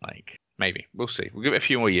it, like, maybe we'll see. We'll give it a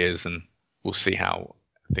few more years and we'll see how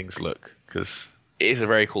things look, because it is a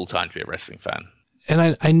very cool time to be a wrestling fan.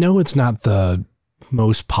 And I know it's not the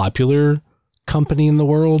most popular company in the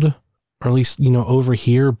world, or at least, over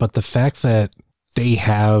here, but the fact that they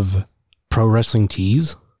have Pro Wrestling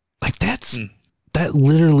Tees, like that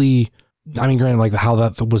literally, I mean, granted, like how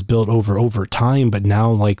that was built over time, but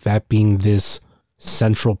now like that being this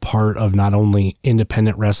central part of not only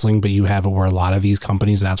independent wrestling, but you have it where a lot of these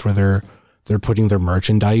companies, that's where they're putting their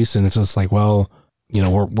merchandise. And it's just like, well,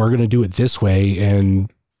 we're going to do it this way.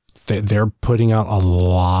 And they're putting out a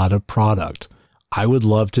lot of product. I would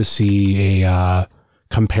love to see a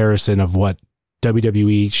comparison of what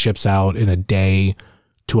WWE ships out in a day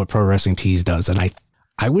to what Pro Wrestling Tees does. And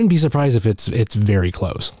I wouldn't be surprised if it's very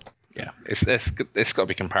close. Yeah, it's got to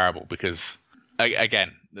be comparable, because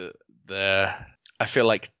again, I feel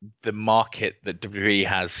like the market that WWE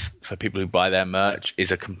has for people who buy their merch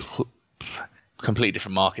is a completely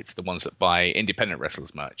different market to the ones that buy independent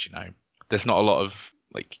wrestlers merch. There's not a lot of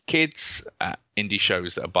like kids at indie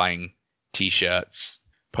shows that are buying T-shirts,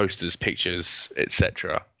 posters, pictures,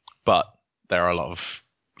 etc. But there are a lot of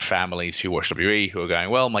families who watch WWE who are going,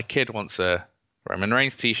 well, my kid wants a Roman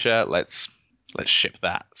Reigns T-shirt, let's ship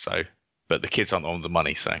that. So, but the kids aren't on the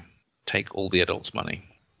money, so take all the adults' money.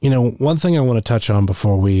 One thing I want to touch on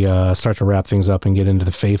before we start to wrap things up and get into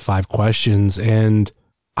the Fave 5 questions, and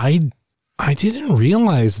I didn't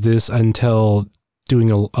realize this until doing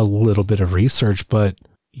a little bit of research, but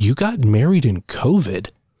you got married in COVID.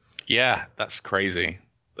 Yeah, that's crazy.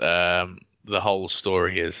 The whole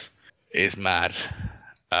story is mad.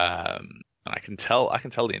 And I can tell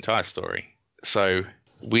the entire story. So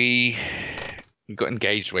we got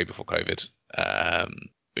engaged way before COVID,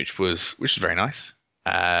 which was very nice.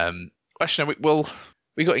 Actually, no,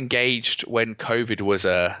 we got engaged when COVID was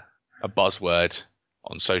a buzzword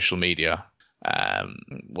on social media.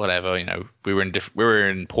 Whatever, we were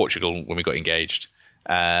in Portugal when we got engaged,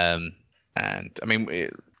 and I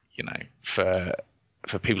mean, for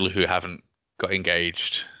people who haven't got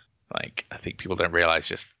engaged, like, I think people don't realize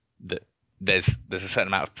just that there's a certain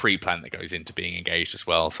amount of pre-plan that goes into being engaged as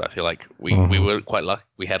well. So I feel like we were quite lucky.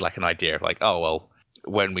 We had like an idea of like, oh well,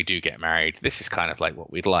 when we do get married, this is kind of like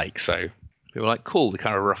what we'd like. So we were like, cool, the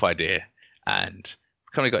kind of rough idea, and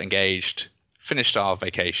kind of got engaged, finished our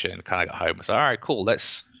vacation, kind of got home. I was like, all right, cool,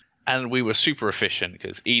 and we were super efficient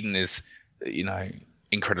because Eden is,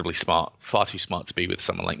 incredibly smart, far too smart to be with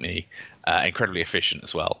someone like me, incredibly efficient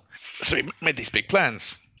as well. So we made these big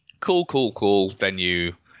plans. Cool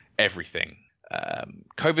venue, everything.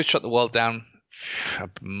 COVID shut the world down a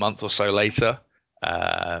month or so later. We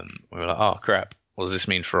were like, oh crap, what does this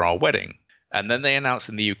mean for our wedding? And then they announced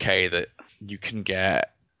in the UK that you can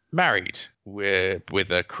get married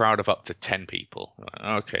with a crowd of up to 10 people.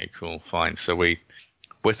 Okay, cool, fine. So we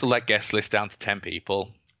whittled that guest list down to 10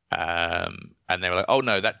 people. And they were like, oh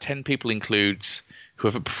no, that 10 people includes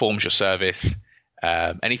whoever performs your service,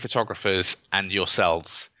 any photographers, and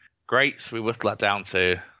yourselves. Great. So we whittled that down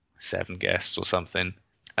to 7 guests or something.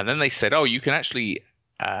 And then they said, oh, you can actually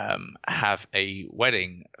have a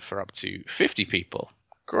wedding for up to 50 people.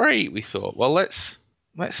 Great. We thought, well, let's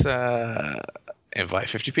invite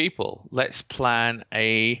 50 people. Let's plan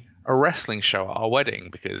a wrestling show at our wedding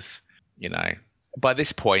because, by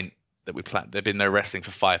this point that we planned, there'd been no wrestling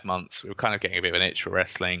for 5 months. We were kind of getting a bit of an itch for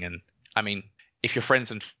wrestling. And I mean, if you're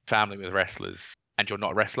friends and family with wrestlers and you're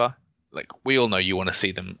not a wrestler, like, we all know you want to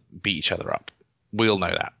see them beat each other up. We all know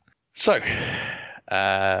that. So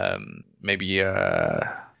maybe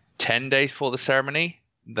 10 days before the ceremony,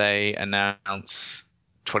 they announce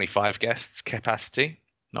 25 guests capacity.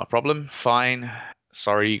 Not a problem. Fine.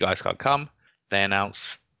 Sorry, you guys can't come. They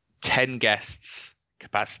announce 10 guests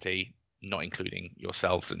capacity, not including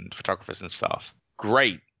yourselves and photographers and staff.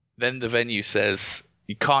 Great. Then the venue says,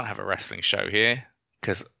 you can't have a wrestling show here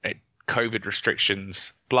because COVID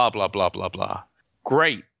restrictions, blah, blah, blah, blah, blah.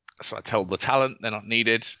 Great. So I told the talent they're not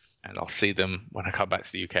needed, and I'll see them when I come back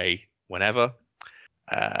to the UK whenever.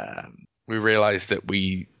 We realized that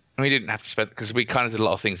we didn't have to spend, because we kind of did a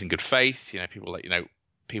lot of things in good faith.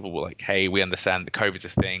 People were like, hey, we understand that COVID's a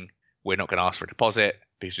thing. We're not going to ask for a deposit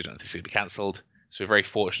because we don't think it's going to be cancelled. So we're very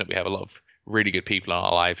fortunate we have a lot of really good people in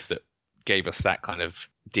our lives that gave us that kind of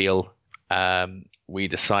deal. We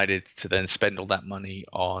decided to then spend all that money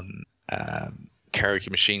on karaoke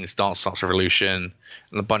machines, Dance Revolution,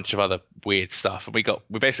 and a bunch of other weird stuff. And we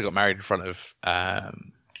basically got married in front of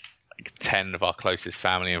 10 of our closest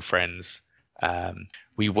family and friends.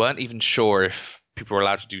 We weren't even sure if people were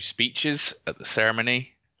allowed to do speeches at the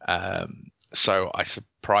ceremony. So I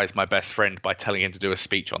surprised my best friend by telling him to do a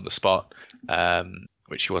speech on the spot,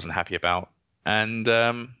 which he wasn't happy about. And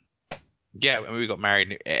when we got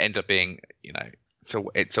married, it ended up being,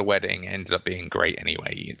 it's a wedding. It ended up being great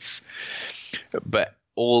anyway. But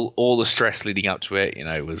all the stress leading up to it,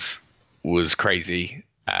 was crazy.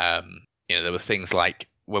 There were things like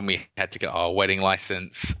when we had to get our wedding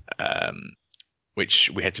license,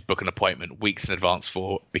 which we had to book an appointment weeks in advance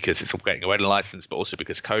for because it's getting a wedding license, but also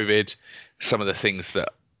because COVID, some of the things that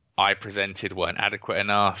I presented weren't adequate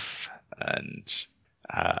enough. And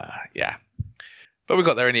but we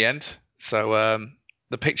got there in the end. So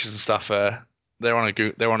the pictures and stuff, they're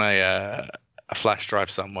on a flash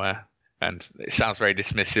drive somewhere. And it sounds very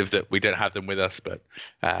dismissive that we don't have them with us, but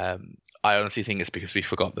I honestly think it's because we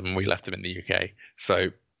forgot them and we left them in the UK. So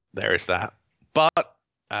there is that. But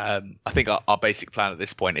I think our basic plan at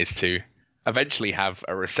this point is to eventually have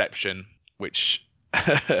a reception, which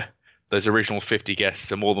those original 50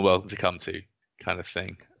 guests are more than welcome to come to, kind of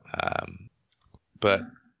thing. But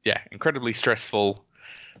yeah, incredibly stressful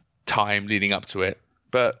time leading up to it.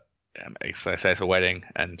 But as I say, it's a wedding,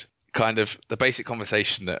 and kind of the basic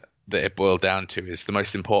conversation that it boiled down to is the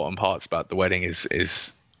most important parts about the wedding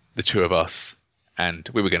is the two of us, and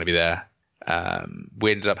we were going to be there.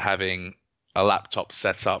 We ended up having a laptop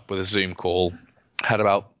set up with a Zoom call, had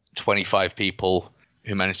about 25 people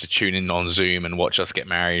who managed to tune in on Zoom and watch us get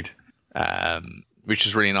married, which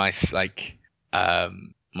was really nice.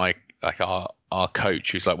 Our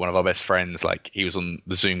coach, who's like one of our best friends, he was on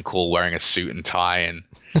the Zoom call wearing a suit and tie, and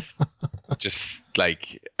just a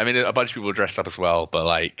bunch of people were dressed up as well,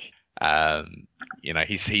 but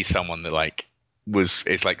he's someone that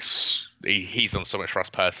it's like he's done so much for us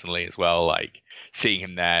personally as well. Like seeing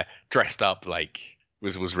him there dressed up like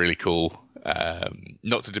was really cool.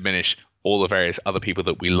 Not to diminish all the various other people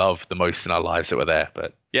that we love the most in our lives that were there,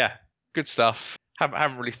 but yeah, good stuff.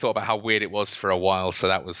 Haven't really thought about how weird it was for a while, so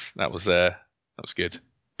that was good.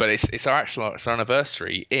 But it's our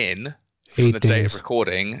anniversary in from 8 the days. date of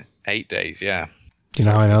recording. 8 days, yeah. You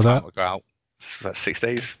know how I know that? We'll go out. So that's 6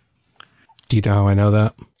 days. Do you know how I know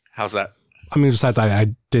that? How's that? I mean, besides,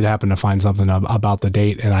 I did happen to find something about the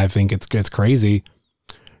date, and I think it's crazy.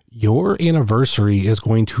 Your anniversary is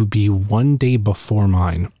going to be 1 day before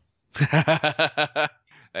mine. There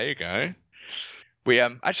you go. We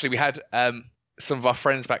had some of our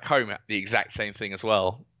friends back home at the exact same thing as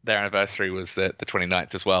well. Their anniversary was the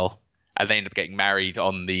 29th as well, and they ended up getting married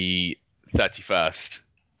on the 31st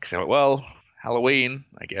because they went, well, Halloween,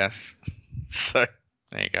 I guess. So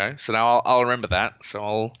there you go. So now I'll remember that.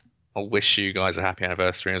 So I'll wish you guys a happy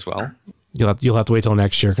anniversary as well. You'll have to wait till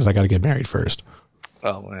next year because I got to get married first.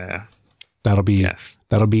 Oh yeah. That'll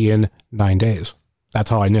be in 9 days. That's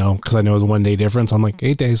how I know, because I know the 1 day difference. I'm like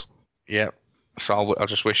 8 days. Yep. So I'll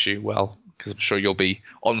just wish you well, because I'm sure you'll be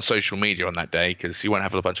on social media on that day because you won't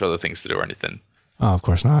have a bunch of other things to do or anything. Oh, of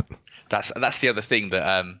course not. That's the other thing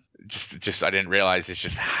that just I didn't realize is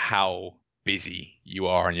just how busy you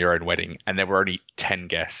are on your own wedding, and there were only 10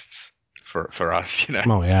 guests for us, you know.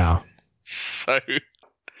 Oh yeah. So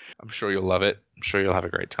I'm sure you'll love it. I'm sure you'll have a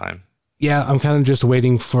great time. Yeah, I'm kind of just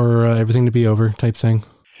waiting for everything to be over type thing.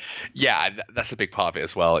 Yeah, that's a big part of it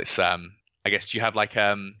as well. It's I guess, do you have like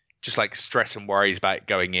just like stress and worries about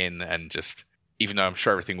going in, and just, even though I'm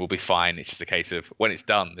sure everything will be fine, it's just a case of when it's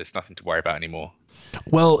done, there's nothing to worry about anymore.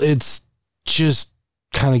 Well, it's just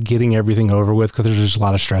kind of getting everything over with because there's just a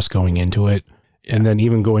lot of stress going into it. Yeah. And then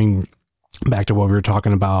even going back to what we were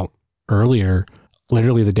talking about earlier,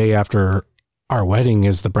 literally the day after our wedding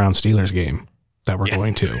is the Browns-Steelers game that we're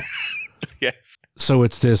going to. Yes. So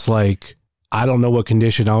it's this like, I don't know what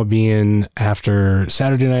condition I'll be in after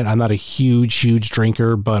Saturday night. I'm not a huge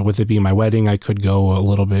drinker, but with it being my wedding, I could go a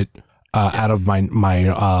little bit out of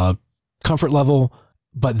my comfort level.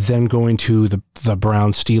 But then going to the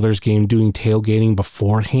Browns-Steelers game, doing tailgating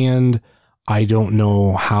beforehand, I don't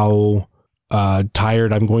know how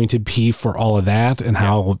tired I'm going to be for all of that, and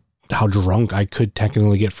how drunk I could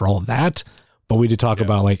technically get for all of that. But we did talk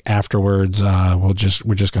about like afterwards, we're just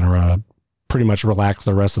going to pretty much relax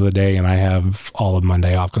the rest of the day, and I have all of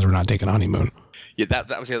Monday off because we're not taking a honeymoon. Yeah,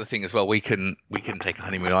 that was the other thing as well. We couldn't take a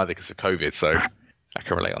honeymoon either because of COVID, so I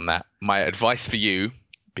can relate on that. My advice for you,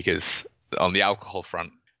 because on the alcohol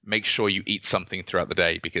front, make sure you eat something throughout the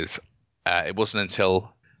day, because it wasn't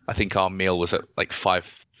until I think our meal was at like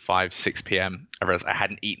 6 p.m. I realized I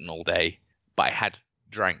hadn't eaten all day, but I had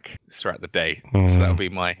drank throughout the day. So that would be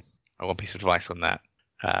my one piece of advice on that.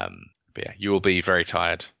 But yeah, you will be very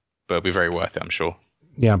tired, but it'll be very worth it, I'm sure.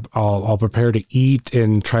 Yeah, I'll prepare to eat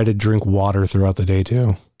and try to drink water throughout the day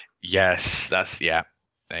too. Yes, there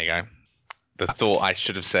you go. The thought I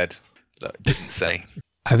should have said that I didn't say.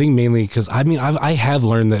 I think mainly because I have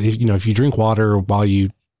learned that if you drink water while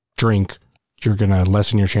you drink, you're gonna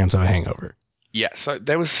lessen your chance of a hangover. Yeah. So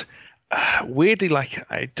there was weirdly, like,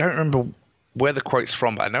 I don't remember where the quote's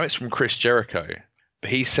from, but I know it's from Chris Jericho. But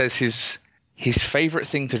he says his favorite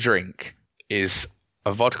thing to drink is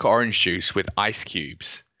a vodka orange juice with ice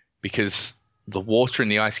cubes, because the water in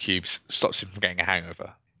the ice cubes stops him from getting a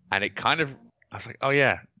hangover. And it kind of, I was like, oh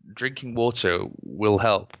yeah, drinking water will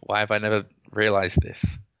help. Why have I never realized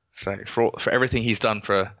this? So for everything he's done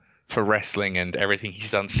for wrestling, and everything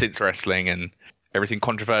he's done since wrestling, and everything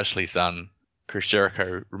controversial he's done, Chris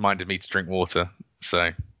Jericho reminded me to drink water. So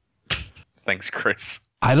thanks, Chris.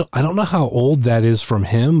 I don't know how old that is from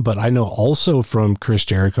him, but I know also from Chris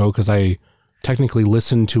Jericho, because I technically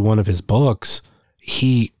listened to one of his books.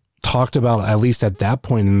 He talked about, at least at that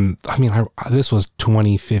point, and this was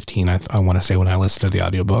 2015, I want to say, when I listened to the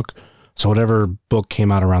audiobook. So whatever book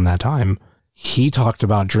came out around that time, he talked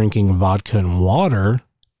about drinking vodka and water,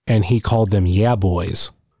 and he called them yeah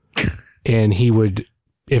boys. And he would,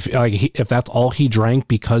 if that's all he drank,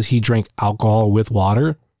 because he drank alcohol with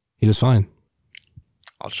water, he was fine.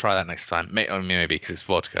 I'll try that next time. Maybe because it's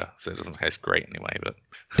vodka, so it doesn't taste great anyway. But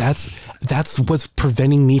that's what's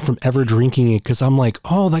preventing me from ever drinking it, because I'm like,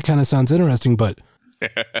 oh, that kind of sounds interesting, but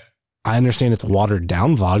I understand it's watered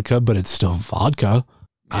down vodka, but it's still vodka.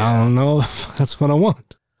 Yeah. I don't know if that's what I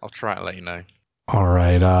want. I'll try and let you know. All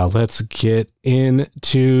right, let's get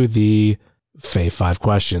into the Fave 5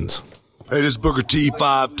 questions. Hey, this is Booker T,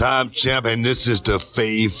 5-time champ, and this is the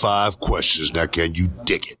Fave 5 questions. Now, can you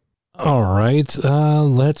dig it? All right,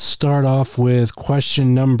 let's start off with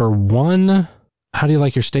question number 1. How do you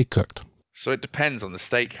like your steak cooked? So it depends on the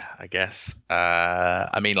steak, I guess.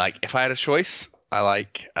 I mean, like if I had a choice, I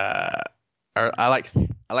like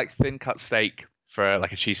thin cut steak for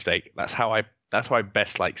like a cheesesteak. That's how I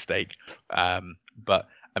best like steak. But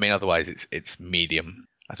I mean, otherwise it's medium.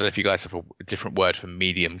 I don't know if you guys have a different word for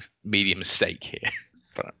medium steak here.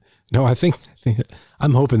 But No, I think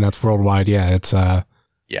I'm hoping that's worldwide. Yeah, it's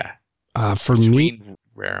yeah. For me, Between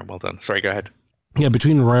rare and well done. Sorry, go ahead. yeah,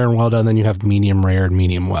 between rare and well done, then you have medium rare and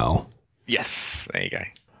medium well. Yes, there you go.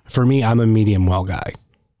 For me, I'm a medium well guy.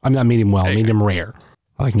 I'm not medium well, There you medium rare.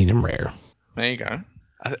 I like medium rare. There you go.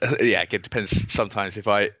 Yeah, it depends. Sometimes if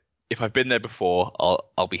I've been there before,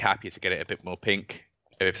 I'll be happy to get it a bit more pink.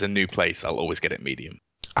 If it's a new place, I'll always get it medium.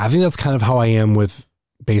 I think that's kind of how I am with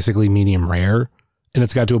basically medium rare. And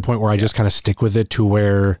it's got to a point where I just kind of stick with it to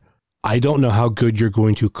where I don't know how good you're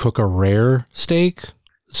going to cook a rare steak.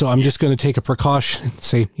 So I'm just going to take a precaution and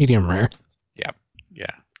say medium rare. Yeah.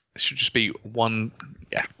 It should just be one.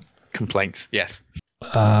 Yeah. Complaints. Yes.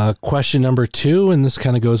 Question number 2, and this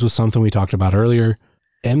kind of goes with something we talked about earlier.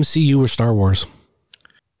 MCU or Star Wars?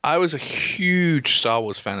 I was a huge Star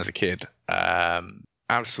Wars fan as a kid.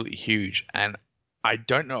 Absolutely huge. And I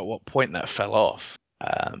don't know at what point that fell off.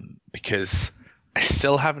 Because I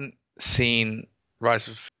still haven't seen Rise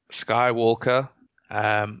of Skywalker.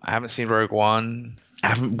 I haven't seen Rogue One. I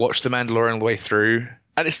haven't watched The Mandalorian all the way through.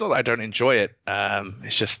 And it's not that I don't enjoy it.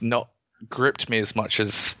 It's just not gripped me as much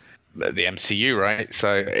as the MCU, right?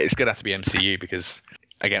 So it's going to have to be MCU because,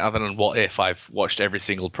 again, other than What If, I've watched every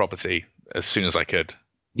single property as soon as I could.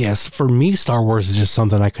 Yes, for me, Star Wars is just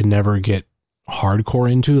something I could never get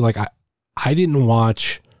hardcore into. Like, I didn't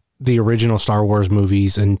watch the original Star Wars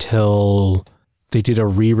movies until they did a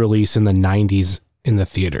re-release in the 90s in the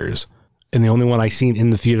theaters. And the only one I seen in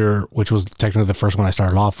the theater, which was technically the first one I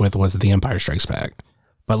started off with, was The Empire Strikes Back.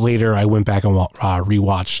 But later I went back and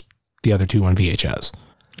rewatched the other 2 on VHS.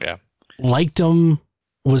 Yeah. Liked them,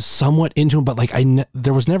 was somewhat into them, but like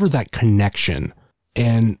there was never that connection.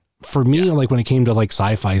 And for me, like when it came to like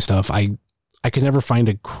sci-fi stuff, I could never find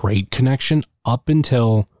a great connection up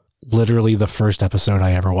until literally the first episode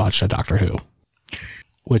I ever watched of Doctor Who,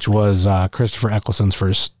 which was Christopher Eccleston's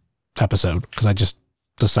first episode, because I just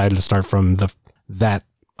decided to start from that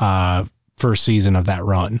first season of that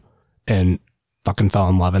run and fucking fell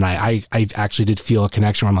in love. And I actually did feel a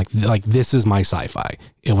connection where I'm like this is my sci-fi.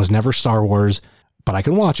 It was never Star Wars, but I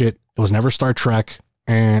can watch it. It was never Star Trek,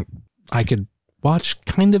 and I could watch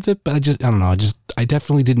kind of it, but I don't know. I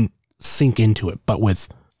definitely didn't sink into it. But with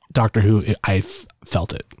Doctor Who, I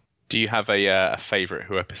felt it. Do you have a favorite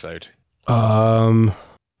Who episode? I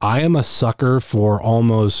am a sucker for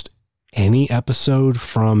almost any episode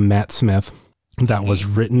from Matt Smith that was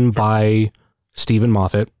written by Stephen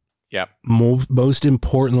Moffat. Yeah. Most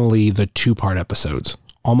importantly, the 2-part episodes.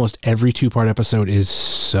 Almost every 2-part episode is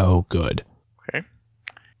so good. Okay. I'm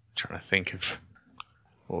trying to think of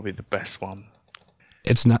what would be the best one.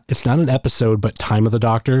 It's not an episode, but Time of the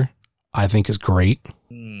Doctor, I think, is great.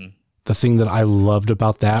 The thing that I loved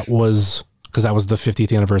about that was because that was the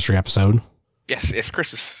 50th anniversary episode. Yes, it's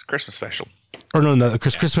Christmas special. Or no,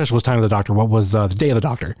 Christmas special was Time of the Doctor. What was the Day of the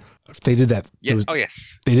Doctor? They did that. Yeah.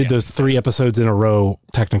 Yes. They did those 3 episodes in a row,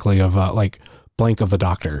 technically, of like Blank of the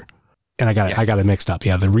Doctor. And I got it mixed up.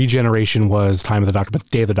 Yeah, the Regeneration was Time of the Doctor, but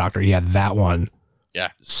Day of the Doctor, yeah, that one. Yeah.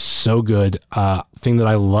 So good. Thing that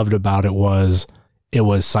I loved about it was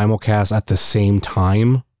simulcast at the same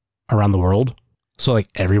time around the world. So like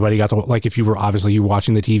everybody got to, like if you were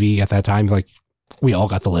watching the TV at that time, like we all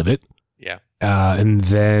got to live it. Yeah. And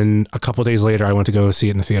then a couple of days later, I went to go see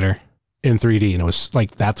it in the theater in 3D, and it was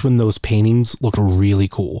like that's when those paintings looked really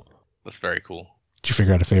cool. That's very cool. Did you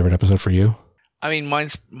figure out a favorite episode for you? I mean,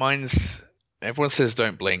 mine's. Everyone says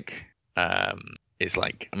 "Don't Blink." Is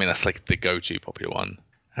like, I mean, that's like the go-to popular one.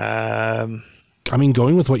 I mean,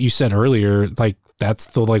 going with what you said earlier, like that's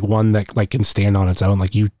the like one that like can stand on its own.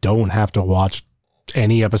 Like you don't have to watch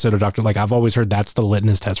any episode of Doctor. Like I've always heard that's the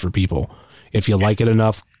litmus test for people. If you like it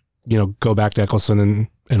enough, go back to Eccleston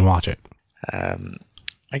and watch it.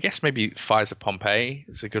 I guess maybe Fires of Pompeii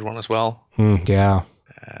is a good one as well. Yeah.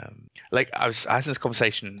 Like I was having this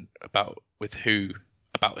conversation about Who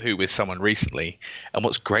with someone recently, and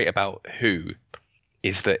what's great about Who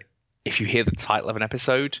is that if you hear the title of an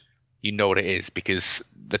episode, you know what it is because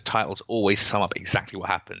the titles always sum up exactly what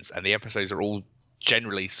happens, and the episodes are all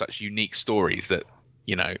generally such unique stories that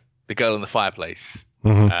The Girl in the Fireplace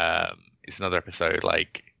is another episode.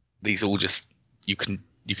 Like these all just you can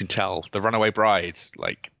tell. The Runaway Bride,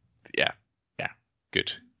 like yeah,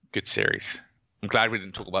 good series. I'm glad we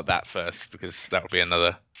didn't talk about that first because that would be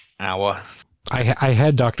another hour. I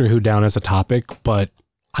had Doctor Who down as a topic, but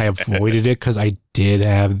I avoided it because I did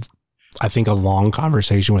have, I think, a long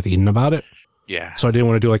conversation with Eden about it. Yeah. So I didn't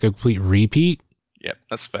want to do like a complete repeat. Yep,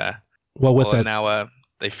 that's fair. Well, with that, now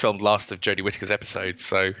they filmed last of Jodie Whittaker's episodes,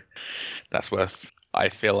 so that's worth. I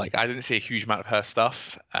feel like I didn't see a huge amount of her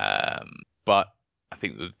stuff, but I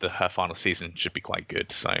think her final season should be quite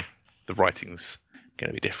good. So the writing's going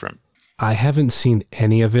to be different. I haven't seen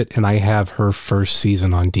any of it, and I have her first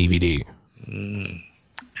season on DVD.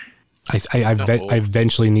 I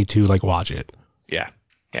eventually need to like watch it. Yeah,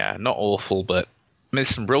 not awful, but there's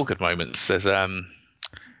some real good moments. There's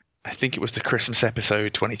I think it was the Christmas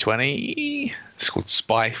episode 2020. It's called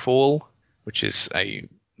Spyfall, which is a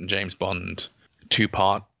James Bond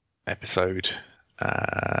 2-part episode.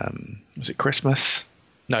 Was it Christmas?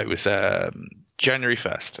 No, it was January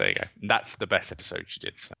 1st. There you go. That's the best episode she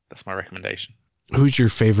did. So that's my recommendation. Who's your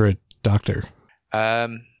favorite Doctor?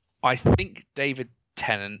 I think David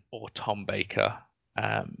Tennant or Tom Baker.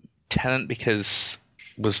 Tennant because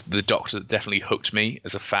was the Doctor that definitely hooked me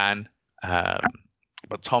as a fan.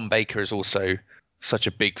 But Tom Baker is also such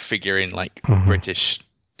a big figure in like British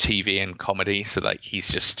TV and comedy. So like he's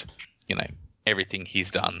just, everything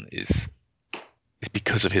he's done is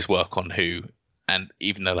because of his work on Who. And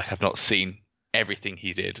even though like I've not seen everything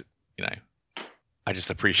he did, I just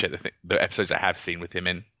appreciate the episodes I have seen with him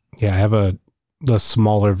in. Yeah, I have the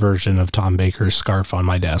smaller version of Tom Baker's scarf on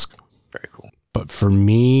my desk. Very cool. But for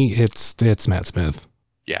me, it's Matt Smith.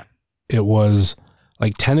 Yeah. It was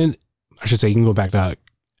like Tennant, I should say, you can go back to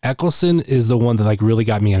Eccleston is the one that like really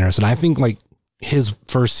got me interested. I think like his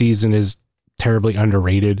first season is terribly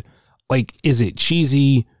underrated. Like, is it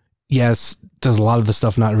cheesy? Yes. Does a lot of the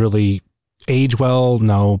stuff not really age well?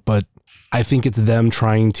 No, but I think it's them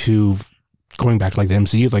trying to, going back to like the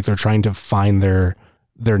MCU, like they're trying to find their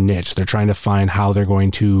niche. They're trying to find how they're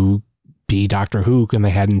going to be Doctor Who, and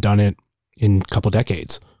they hadn't done it in a couple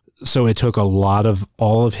decades. So it took a lot of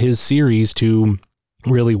all of his series to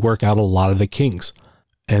really work out a lot of the kinks.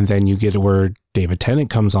 And then you get to where David Tennant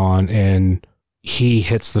comes on and he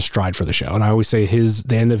hits the stride for the show. And I always say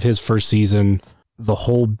the end of his first season, the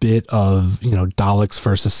whole bit of, Daleks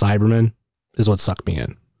versus Cybermen is what sucked me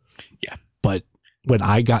in. Yeah. But when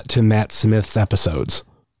I got to Matt Smith's episodes,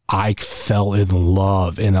 I fell in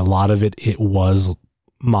love. And a lot of it was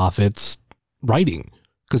Moffat's writing.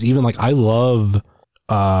 Because even like, I love,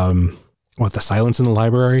 The Silence in the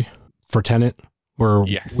Library for Tennant, where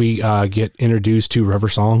we get introduced to River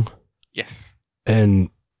Song. Yes. And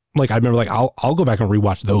like, I remember like, I'll go back and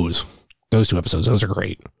rewatch those 2 episodes. Those are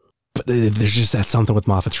great. But there's just that something with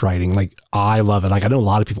Moffat's writing. Like, I love it. Like, I know a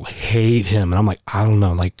lot of people hate him and I'm like, I don't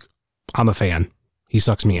know. Like, I'm a fan. He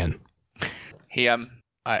sucks me in. He,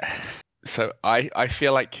 I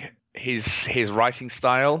feel like his writing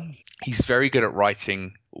style, he's very good at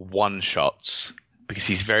writing one-shots because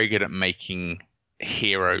he's very good at making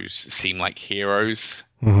heroes seem like heroes.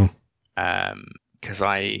 Because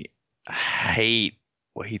I hate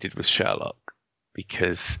what he did with Sherlock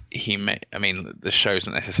because the show's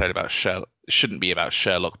not necessarily about Sherlock. It shouldn't be about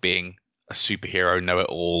Sherlock being a superhero,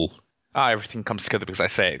 know-it-all. Everything comes together because I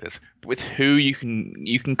say it. But with Who, you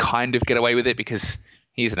can kind of get away with it because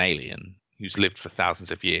he's an alien who's lived for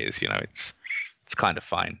thousands of years. It's kind of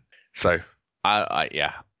fine. So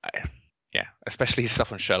especially his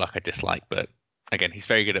stuff on Sherlock I dislike, but again, he's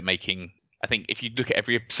very good at making. I think if you look at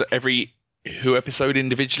every Who episode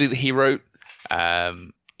individually that he wrote,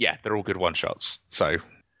 they're all good one-shots. So,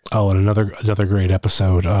 and another great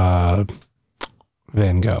episode,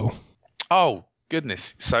 Van Gogh. Oh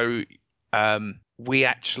goodness! So, we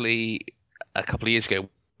actually a couple of years ago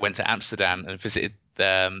went to Amsterdam and visited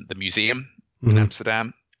the museum in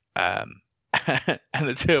Amsterdam. And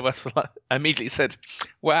the two of us immediately said,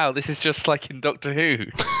 "Wow, this is just like in Doctor Who."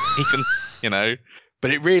 Even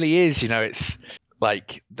but it really is. It's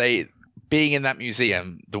like they being in that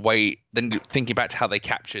museum. The way then thinking back to how they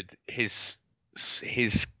captured his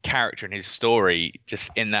character and his story just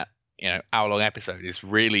in that hour-long episode is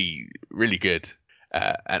really, really good.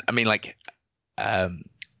 And I mean, and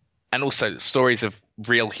also stories of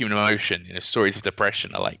real human emotion. Stories of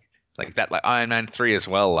depression are like that. Like Iron Man 3 as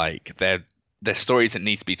well. Like they're stories that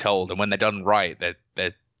need to be told, and when they're done right,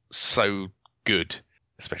 they're so good,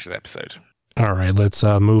 especially the episode. All right, let's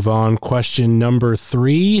move on. Question number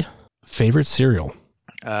 3: favorite cereal.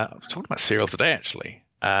 I was talking about cereal today, actually.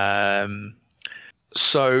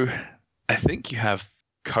 So I think you have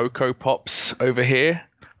Cocoa Pops over here.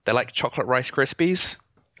 They're like chocolate Rice Krispies.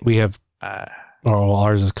 We have.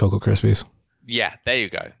 Ours is Cocoa Krispies. Yeah, there you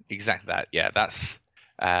go. Exactly that. Yeah, that's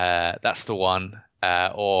the one.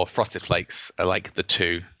 Or Frosted Flakes are like the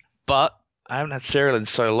two. But I haven't had cereal in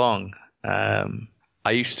so long.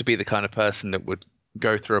 I used to be the kind of person that would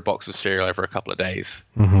go through a box of cereal over a couple of days,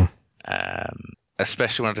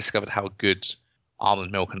 especially when I discovered how good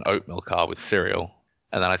almond milk and oat milk are with cereal.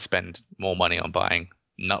 And then I'd spend more money on buying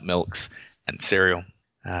nut milks and cereal.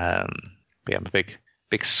 But yeah, I'm a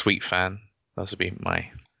big sweet fan. Those would be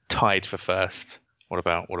my tied for first. What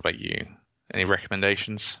about you? Any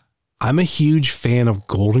recommendations? I'm a huge fan of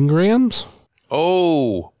Golden Grahams.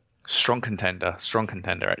 Oh, strong contender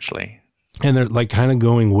actually. And they're like kind of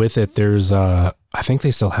going with it. There's I think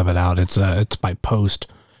they still have it out. It's by Post.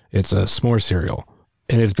 It's a s'more cereal,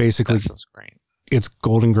 and it's basically that sounds great. It's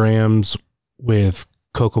Golden Grahams with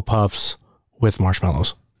Cocoa Puffs with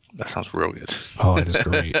marshmallows. That sounds real good. Oh, it is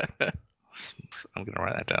great. I'm gonna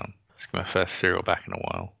write that down. It's my first cereal back in a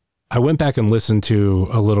while. I went back and listened to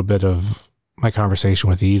a little bit of my conversation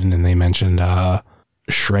with Eden, and they mentioned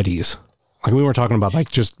Shreddies. Like we were talking about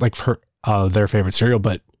like just like for their favorite cereal,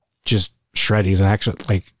 but just Shreddies. And actually,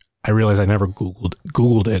 like I realized I never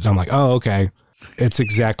Googled it. And I'm like, oh, okay. It's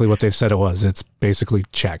exactly what they said it was. It's basically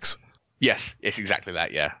Chex. Yes, it's exactly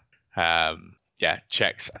that. Yeah. Yeah,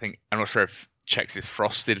 Chex. I'm not sure if Chex is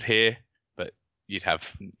frosted here, but you'd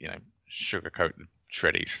have, sugar coated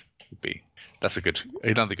Shreddies that's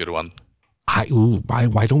another good one.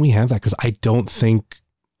 Why don't we have that? Because I don't think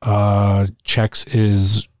Chex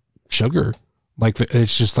is sugar. Like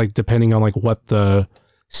it's just like depending on like what the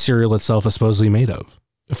cereal itself is supposedly made of.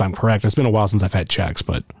 If I'm correct, it's been a while since I've had Chex,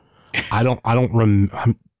 but I don't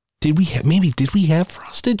remember. Did we have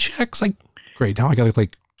frosted Chex? Like, great. Now I gotta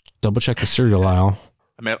like double check the cereal aisle.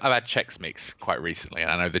 I mean, I've had Chex Mix quite recently,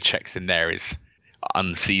 and I know the Chex in there is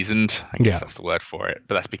unseasoned. I guess that's the word for it.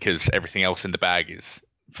 But that's because everything else in the bag is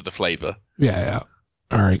for the flavor. Yeah.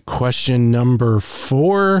 All right. Question number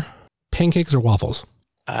 4: pancakes or waffles?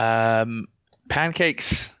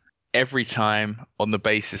 Pancakes every time, on the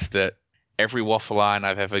basis that every waffle iron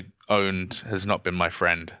I've ever owned has not been my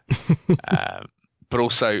friend. But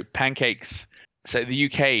also pancakes. So the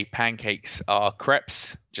UK pancakes are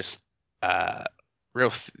crepes, just real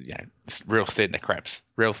thin. They're crepes,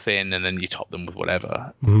 real thin, and then you top them with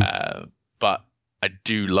whatever. But I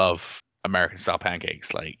do love American style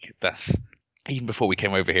pancakes. Like that's even before we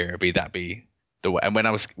came over here. That'd be the way. And when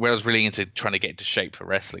I was really into trying to get into shape for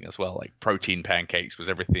wrestling as well, like protein pancakes was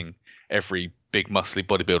everything. Every big muscly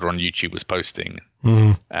bodybuilder on YouTube was posting.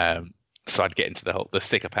 So I'd get into the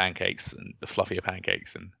thicker pancakes and the fluffier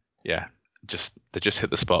pancakes, and yeah, they just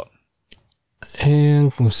hit the spot.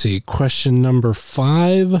 And let's see, question number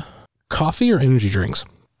 5: coffee or energy drinks?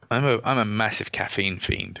 I'm a massive caffeine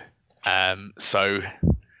fiend. So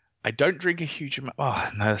I don't drink a huge amount. Oh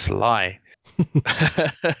no, that's a lie.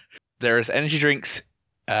 There is energy drinks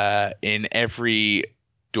in every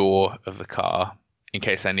door of the car in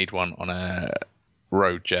case I need one on a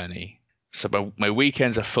road journey. So my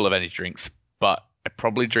weekends are full of energy drinks, but I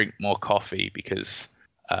probably drink more coffee because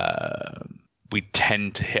we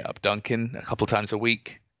tend to hit up Dunkin' a couple times a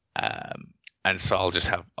week. And so I'll just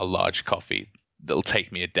have a large coffee that'll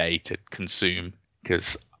take me a day to consume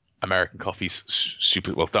because American coffee's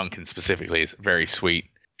super, well, Dunkin' specifically is very sweet.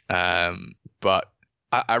 But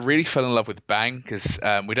I really fell in love with Bang because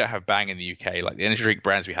we don't have Bang in the UK. Like the energy drink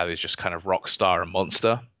brands we have is just kind of Rockstar and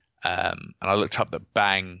Monster. And I looked up that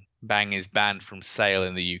Bang is banned from sale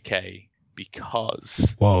in the UK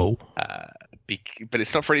because whoa. But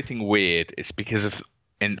it's not for anything weird. It's because of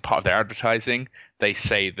in part of their advertising they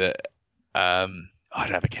say that I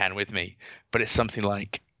don't have a can with me, but it's something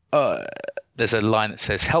like there's a line that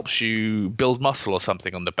says helps you build muscle or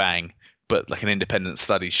something on the Bang, but like an independent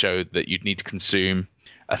study showed that you'd need to consume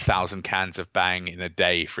 1,000 cans of Bang in a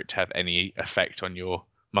day for it to have any effect on your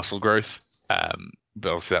muscle growth. But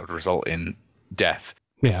obviously that would result in death.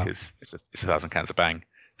 Yeah, because it's 1,000 cans of Bang.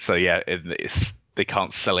 So yeah, they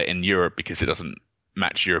can't sell it in Europe because it doesn't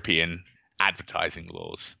match European advertising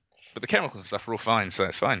laws. But the chemicals and stuff are all fine, so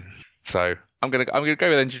it's fine. So I'm gonna go with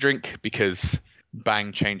energy drink because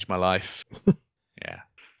Bang changed my life. Yeah.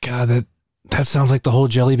 God, that sounds like the whole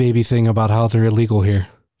Jelly Baby thing about how they're illegal here.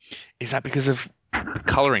 Is that because of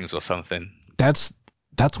colorings or something? That's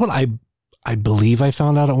what I believe I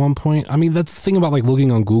found out at one point. I mean, that's the thing about like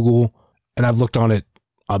looking on Google, and I've looked on it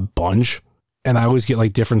a bunch, and I always get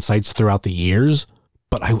like different sites throughout the years.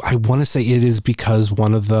 But I want to say it is because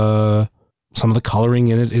some of the coloring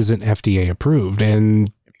in it isn't FDA approved, and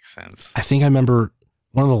it makes sense. I think I remember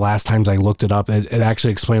one of the last times I looked it up, it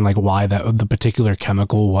actually explained like why the particular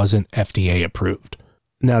chemical wasn't FDA approved.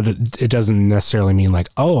 Now, it doesn't necessarily mean like,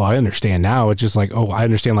 oh, I understand now. It's just like, oh, I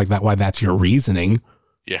understand like that, why that's your reasoning.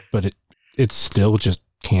 Yeah. But it's still just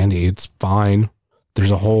candy. It's fine.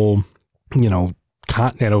 There's a whole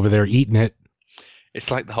continent over there eating it. It's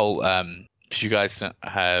like the whole, because you guys don't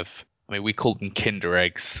have, I mean, we called them Kinder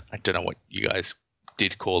eggs. I don't know what you guys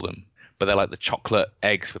did call them, but they're like the chocolate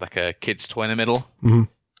eggs with like a kid's toy in the middle. Mm-hmm.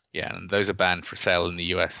 Yeah, and those are banned for sale in the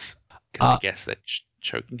US. I guess they're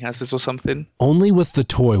choking hazards or something. Only with the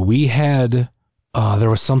toy. We had, there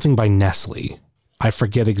was something by Nestle. I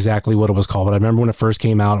forget exactly what it was called, but I remember when it first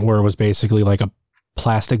came out where it was basically like a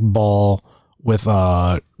plastic ball with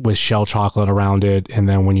shell chocolate around it, and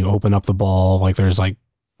then when you open up the ball, like there's like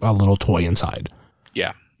a little toy inside.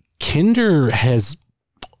 Yeah. Kinder has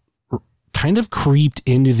kind of creeped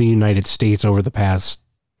into the United States over the past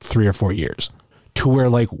 3 or 4 years to where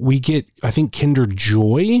like we get, I think, Kinder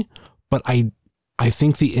Joy, but I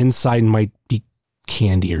think the inside might be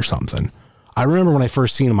candy or something. I remember when I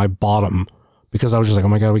first seen them, I bought them because I was just like, oh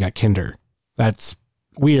my God, we got Kinder. That's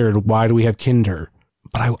weird. Why do we have Kinder?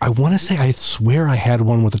 But I want to say, I swear I had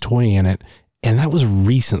one with a toy in it, and that was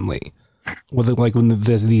recently. With like when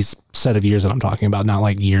there's these set of years that I'm talking about, not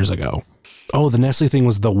like years ago. Oh, the Nestle thing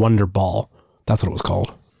was the Wonder Ball. That's what it was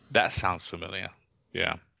called. That sounds familiar.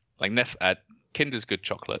 Yeah. Like Kinder's good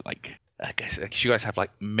chocolate. Like, I guess you guys have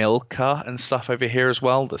like Milka and stuff over here as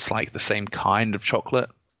well. That's like the same kind of chocolate.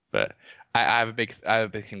 But I have a big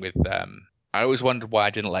thing with, I always wondered why I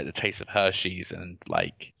didn't like the taste of Hershey's, and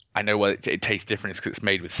like, I know what it tastes different. It's because it's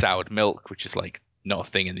made with soured milk, which is like not a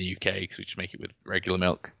thing in the UK because we just make it with regular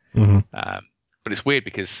milk. Mm-hmm. But it's weird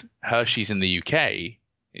because Hershey's in the UK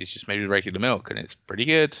is just made with regular milk, and it's pretty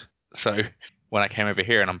good. So when I came over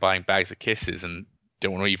here and I'm buying bags of Kisses and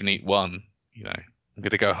don't want to even eat one, I'm going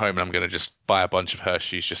to go home and I'm going to just buy a bunch of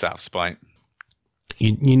Hershey's just out of spite.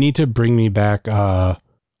 You need to bring me back. I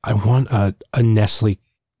want a Nestle.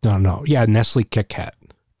 Nestle Kit Kat,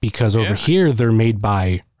 because over here they're made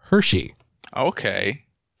by Hershey. Okay.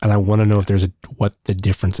 And I want to know if there's what the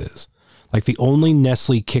difference is. Like the only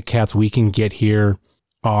Nestle Kit Kats we can get here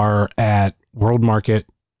are at World Market,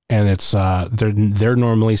 and it's they're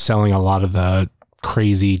normally selling a lot of the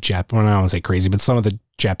crazy I don't want to say crazy, but some of the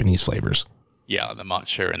Japanese flavors. Yeah, the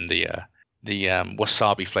matcha and the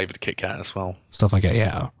wasabi flavored Kit Kat as well. Stuff like that,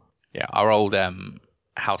 yeah. Yeah, our old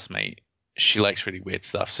housemate, she likes really weird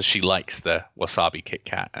stuff, so she likes the wasabi Kit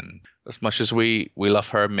Kat, and as much as we love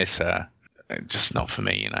her and miss her, just not for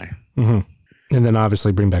me, Mm-hmm. And then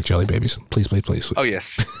obviously bring back Jelly Babies, please, please, please, please. Oh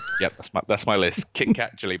yes, yep, that's my list. Kit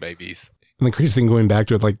Kat, Jelly Babies. And the crazy thing going back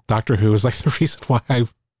to it, like Doctor Who is like the reason why I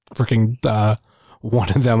freaking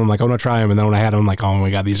wanted them. I'm like, I want to try them, and then when I had them, I'm like, oh my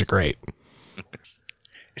God, these are great.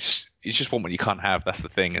 It's just one you can't have. That's the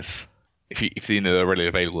thing, is if they're really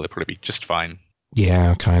available, they'll probably be just fine.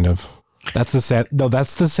 Yeah, kind of. That's the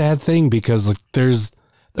sad thing, because like, there's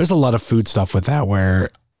a lot of food stuff with that where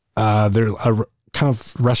there are kind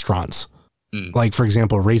of restaurants. Like, for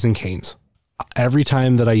example, Raising Cane's. Every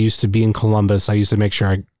time that I used to be in Columbus, I used to make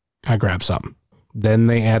sure I grabbed some. Then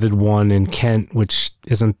they added one in Kent, which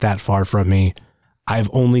isn't that far from me. I've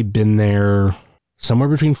only been there somewhere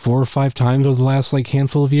between 4 or 5 times over the last like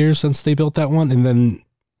handful of years since they built that one. And then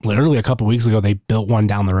literally a couple of weeks ago, they built one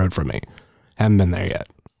down the road from me. Haven't been there yet.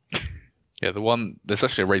 Yeah, there's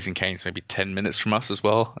actually a Raising Cane's maybe 10 minutes from us as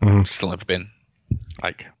well. Mm-hmm. I've still never been.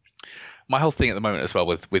 Like, my whole thing at the moment as well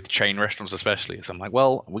with chain restaurants especially is I'm like,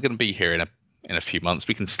 well, we're going to be here in a few months.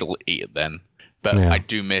 We can still eat it then. But I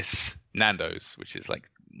do miss Nando's, which is like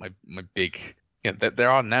my big... there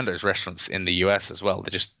are Nando's restaurants in the US as well. They're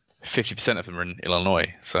just 50% of them are in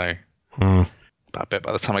Illinois. So I bet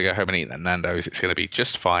by the time I go home and eat that Nando's, it's going to be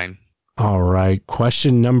just fine. All right.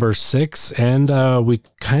 Question number 6. And we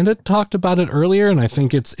kind of talked about it earlier, and I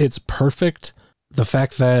think it's perfect. The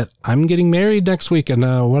fact that I'm getting married next week, and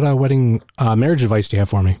what wedding marriage advice do you have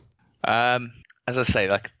for me? As I say,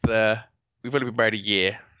 like we've only been married a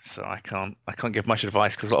year, so I can't give much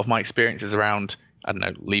advice because a lot of my experiences around, I don't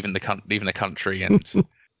know, leaving the country and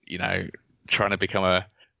trying to become a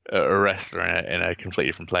wrestler in a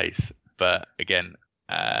completely different place. But again,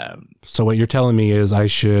 so what you're telling me is I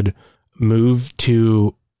should move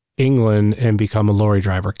to England and become a lorry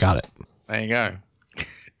driver. Got it. There you go.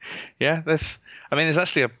 Yeah, there's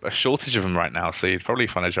actually a shortage of them right now, so you'd probably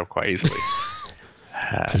find a job quite easily.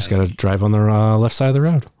 I just got to drive on the left side of the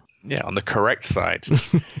road. Yeah, on the correct side.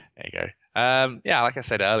 There you go. Yeah, like I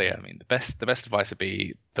said earlier, I mean, the best advice would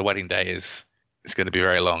be the wedding day it's going to be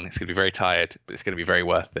very long. It's going to be very tired, but it's going to be very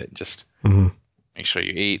worth it. Just make sure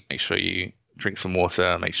you eat, make sure you drink some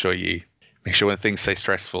water, make sure when things stay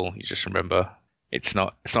stressful, you just remember it's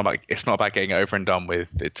not about getting it over and done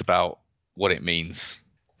with. It's about what it means.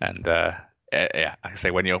 And like I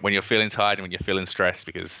say, when you're feeling tired and when you're feeling stressed,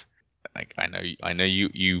 because like I know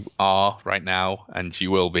you are right now, and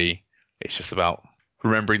you will be. It's just about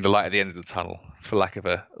remembering the light at the end of the tunnel, for lack of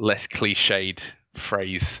a less cliched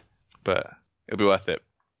phrase. But it'll be worth it.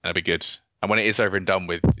 And it'll be good. And when it is over and done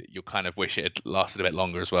with, you'll kind of wish it had lasted a bit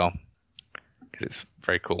longer as well, because it's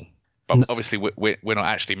very cool. But obviously, we're not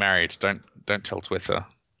actually married. Don't tell Twitter.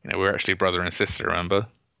 We're actually brother and sister. Remember?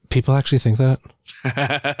 People actually think that?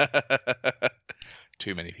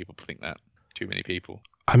 Too many people think that. Too many people.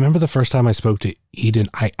 I remember the first time I spoke to Eden,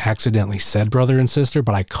 I accidentally said brother and sister,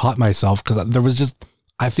 but I caught myself because there was just,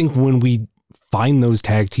 I think when we find those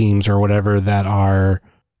tag teams or whatever that are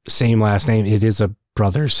same last name, it is a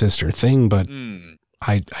brother sister thing, but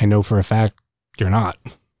I know for a fact you're not.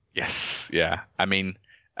 Yes. Yeah. I mean,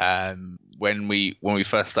 when we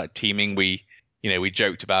first started teaming, we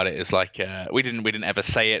joked about it as like, we didn't ever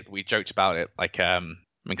say it. We joked about it like,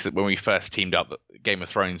 because when we first teamed up, Game of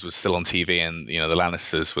Thrones was still on TV, and the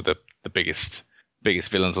Lannisters were the biggest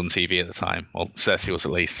villains on TV at the time. Well, Cersei was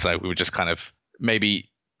at least. So we were just kind of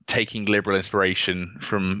maybe taking liberal inspiration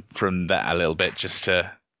from that a little bit, just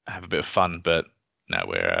to have a bit of fun. But no,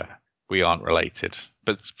 we aren't related.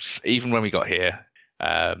 But even when we got here,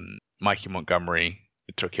 Mikey Montgomery,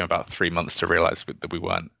 it took him about 3 months to realize that we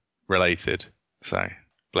weren't related. So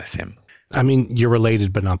bless him. I mean, you're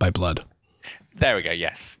related, but not by blood. There we go.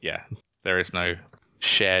 Yes. Yeah. There is no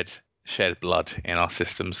shared blood in our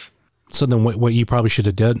systems. So then what you probably should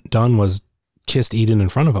have done was kissed Eden in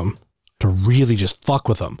front of him to really just fuck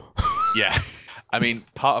with him. Yeah. I mean,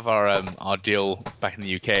 part of our deal back in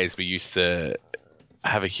the UK is we used to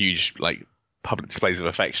have a huge public displays of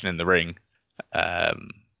affection in the ring.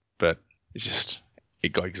 But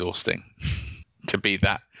it got exhausting to be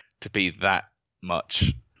that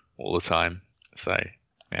much all the time. So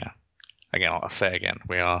yeah. Again, I'll say it again.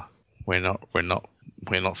 We're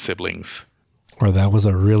not siblings. Or that was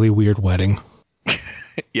a really weird wedding.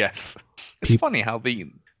 Yes. It's funny how the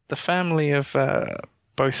family of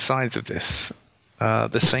both sides of this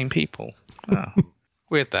the same people. Oh,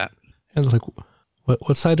 weird that. And like,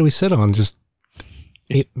 what side do we sit on? Just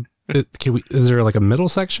is there like a middle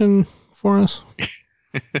section for us?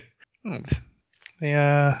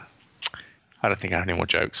 Yeah. I don't think I have any more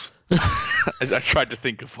jokes. I tried to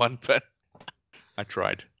think of one, but I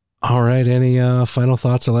tried. All right. Any final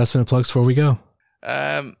thoughts or last minute plugs before we go?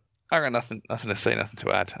 I got nothing to say, nothing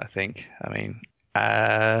to add. I think. I mean,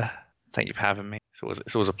 thank you for having me.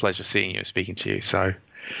 It's always a pleasure seeing you and speaking to you. So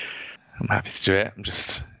I'm happy to do it.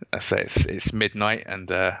 I say it's midnight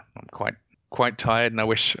and I'm quite tired, and I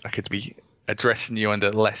wish I could be addressing you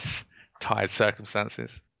under less tired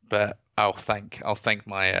circumstances. But I'll thank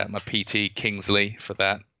my PT Kingsley for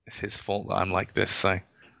that. It's his fault that I'm like this. So,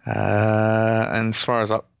 and as far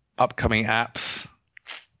as upcoming apps,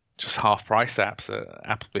 just half-priced apps at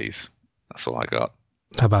Applebee's. That's all I got.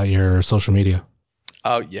 How about your social media?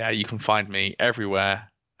 Oh yeah, you can find me everywhere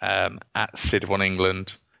at Sid Von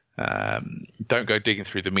England. Don't go digging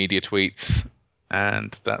through the media tweets,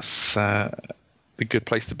 and that's the good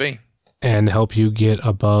place to be. And help you get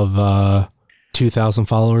above 2,000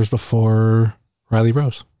 followers before Riley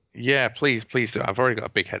Rose. Yeah, please do. I've already got a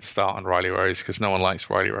big head start on Riley Rose because no one likes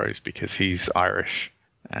Riley Rose because he's Irish,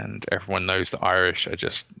 and everyone knows that Irish are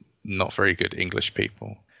just not very good English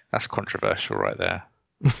people. That's controversial right there.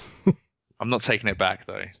 I'm not taking it back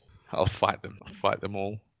though. I'll fight them. I'll fight them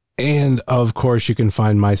all. And of course, you can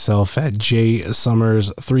find myself at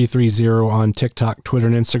jsummers330 on TikTok, Twitter,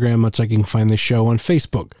 and Instagram, much like you can find the show on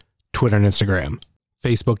Facebook, Twitter, and Instagram.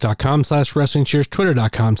 Facebook.com/WrestlingCheers,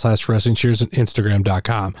 Twitter.com/WrestlingCheers, and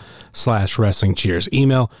Instagram.com/WrestlingCheers.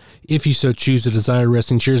 Email, if you so choose to desire,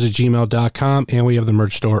 WrestlingCheers@gmail.com, and we have the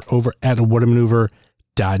merch store over at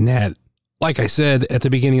whatamaneuver.net. Like I said at the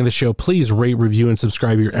beginning of the show, please rate, review, and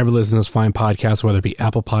subscribe your ever listen to this fine podcast, whether it be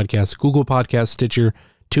Apple Podcasts, Google Podcasts, Stitcher,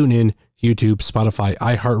 TuneIn, YouTube, Spotify,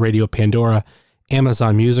 iHeartRadio, Pandora,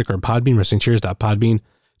 Amazon Music, or Podbean,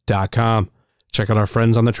 WrestlingCheers.podbean.com. Check out our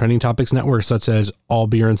friends on the Trending Topics Network, such as All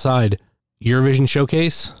Beer Inside, Eurovision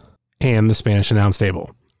Showcase, and the Spanish Announce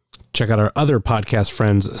Table. Check out our other podcast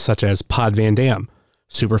friends, such as Pod Van Dam,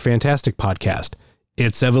 Super Fantastic Podcast,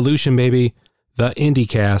 It's Evolution, Baby, The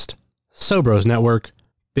IndieCast, Sobros Network,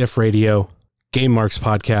 Biff Radio, Game Marks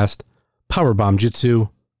Podcast, Powerbomb Jitsu,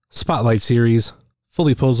 Spotlight Series,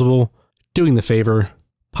 Fully Posable, Doing the Favor,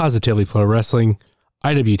 Positively Pro Wrestling,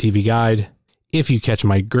 IWTV Guide, If You Catch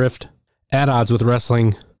My Grift, At Odds with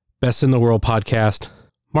Wrestling, Best in the World Podcast,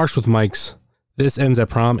 Marks with Mikes, This Ends at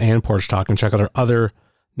Prom, and Porch Talk. And check out our other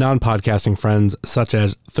non-podcasting friends such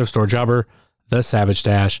as Thrift Store Jobber, The Savage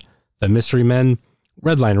Dash, The Mystery Men,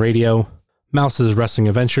 Redline Radio, Mouse's Wrestling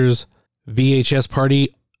Adventures, VHS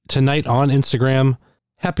Party, Tonight on Instagram,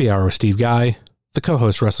 Happy Hour with Steve Guy, The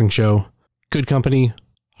Co-Host Wrestling Show, Good Company,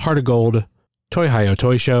 Heart of Gold, Toy Hi-Yo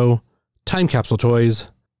Toy Show, Time Capsule Toys,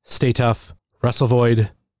 Stay Tough, Wrestle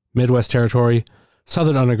Void, Midwest Territory,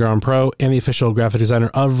 Southern Underground Pro, and the official graphic designer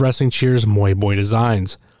of Wrestling Cheers, Moy Boy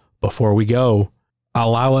Designs. Before we go,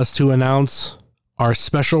 allow us to announce our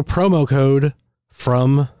special promo code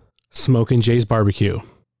from Smokin' Jay's Barbecue.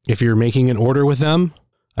 If you're making an order with them,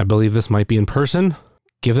 I believe this might be in person,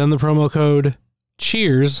 give them the promo code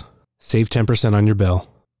CHEERS, save 10% on your bill.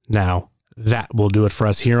 Now, that will do it for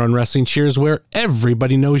us here on Wrestling Cheers, where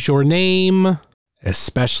everybody knows your name,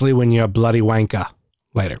 especially when you're a bloody wanker.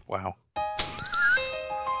 Later. Wow.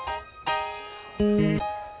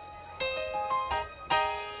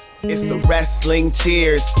 It's the Wrestling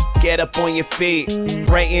Cheers. Get up on your feet,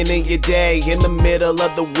 brightening your day in the middle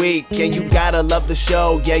of the week. And you gotta love the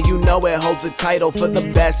show. Yeah, you know it holds a title for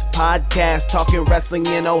the best podcast talking wrestling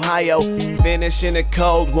in Ohio. Finishing a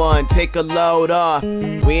cold one, take a load off.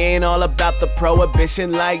 We ain't all about the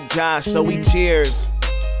prohibition like Josh, so we cheers.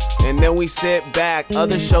 And then we sit back.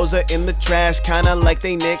 Other shows are in the trash, kinda like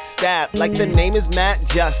they Nick Stapp. Like the name is Matt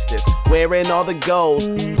Justice, wearing all the gold.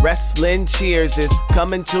 Wrestling Cheers is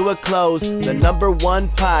coming to a close. The #1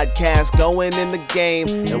 podcast going in the game.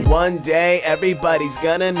 And one day everybody's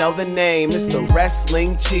gonna know the name. It's the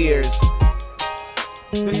Wrestling Cheers.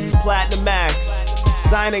 This is Platinum Max,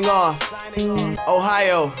 signing off.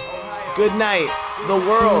 Ohio, good night. The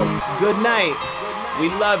world, good night. We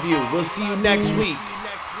love you. We'll see you next week.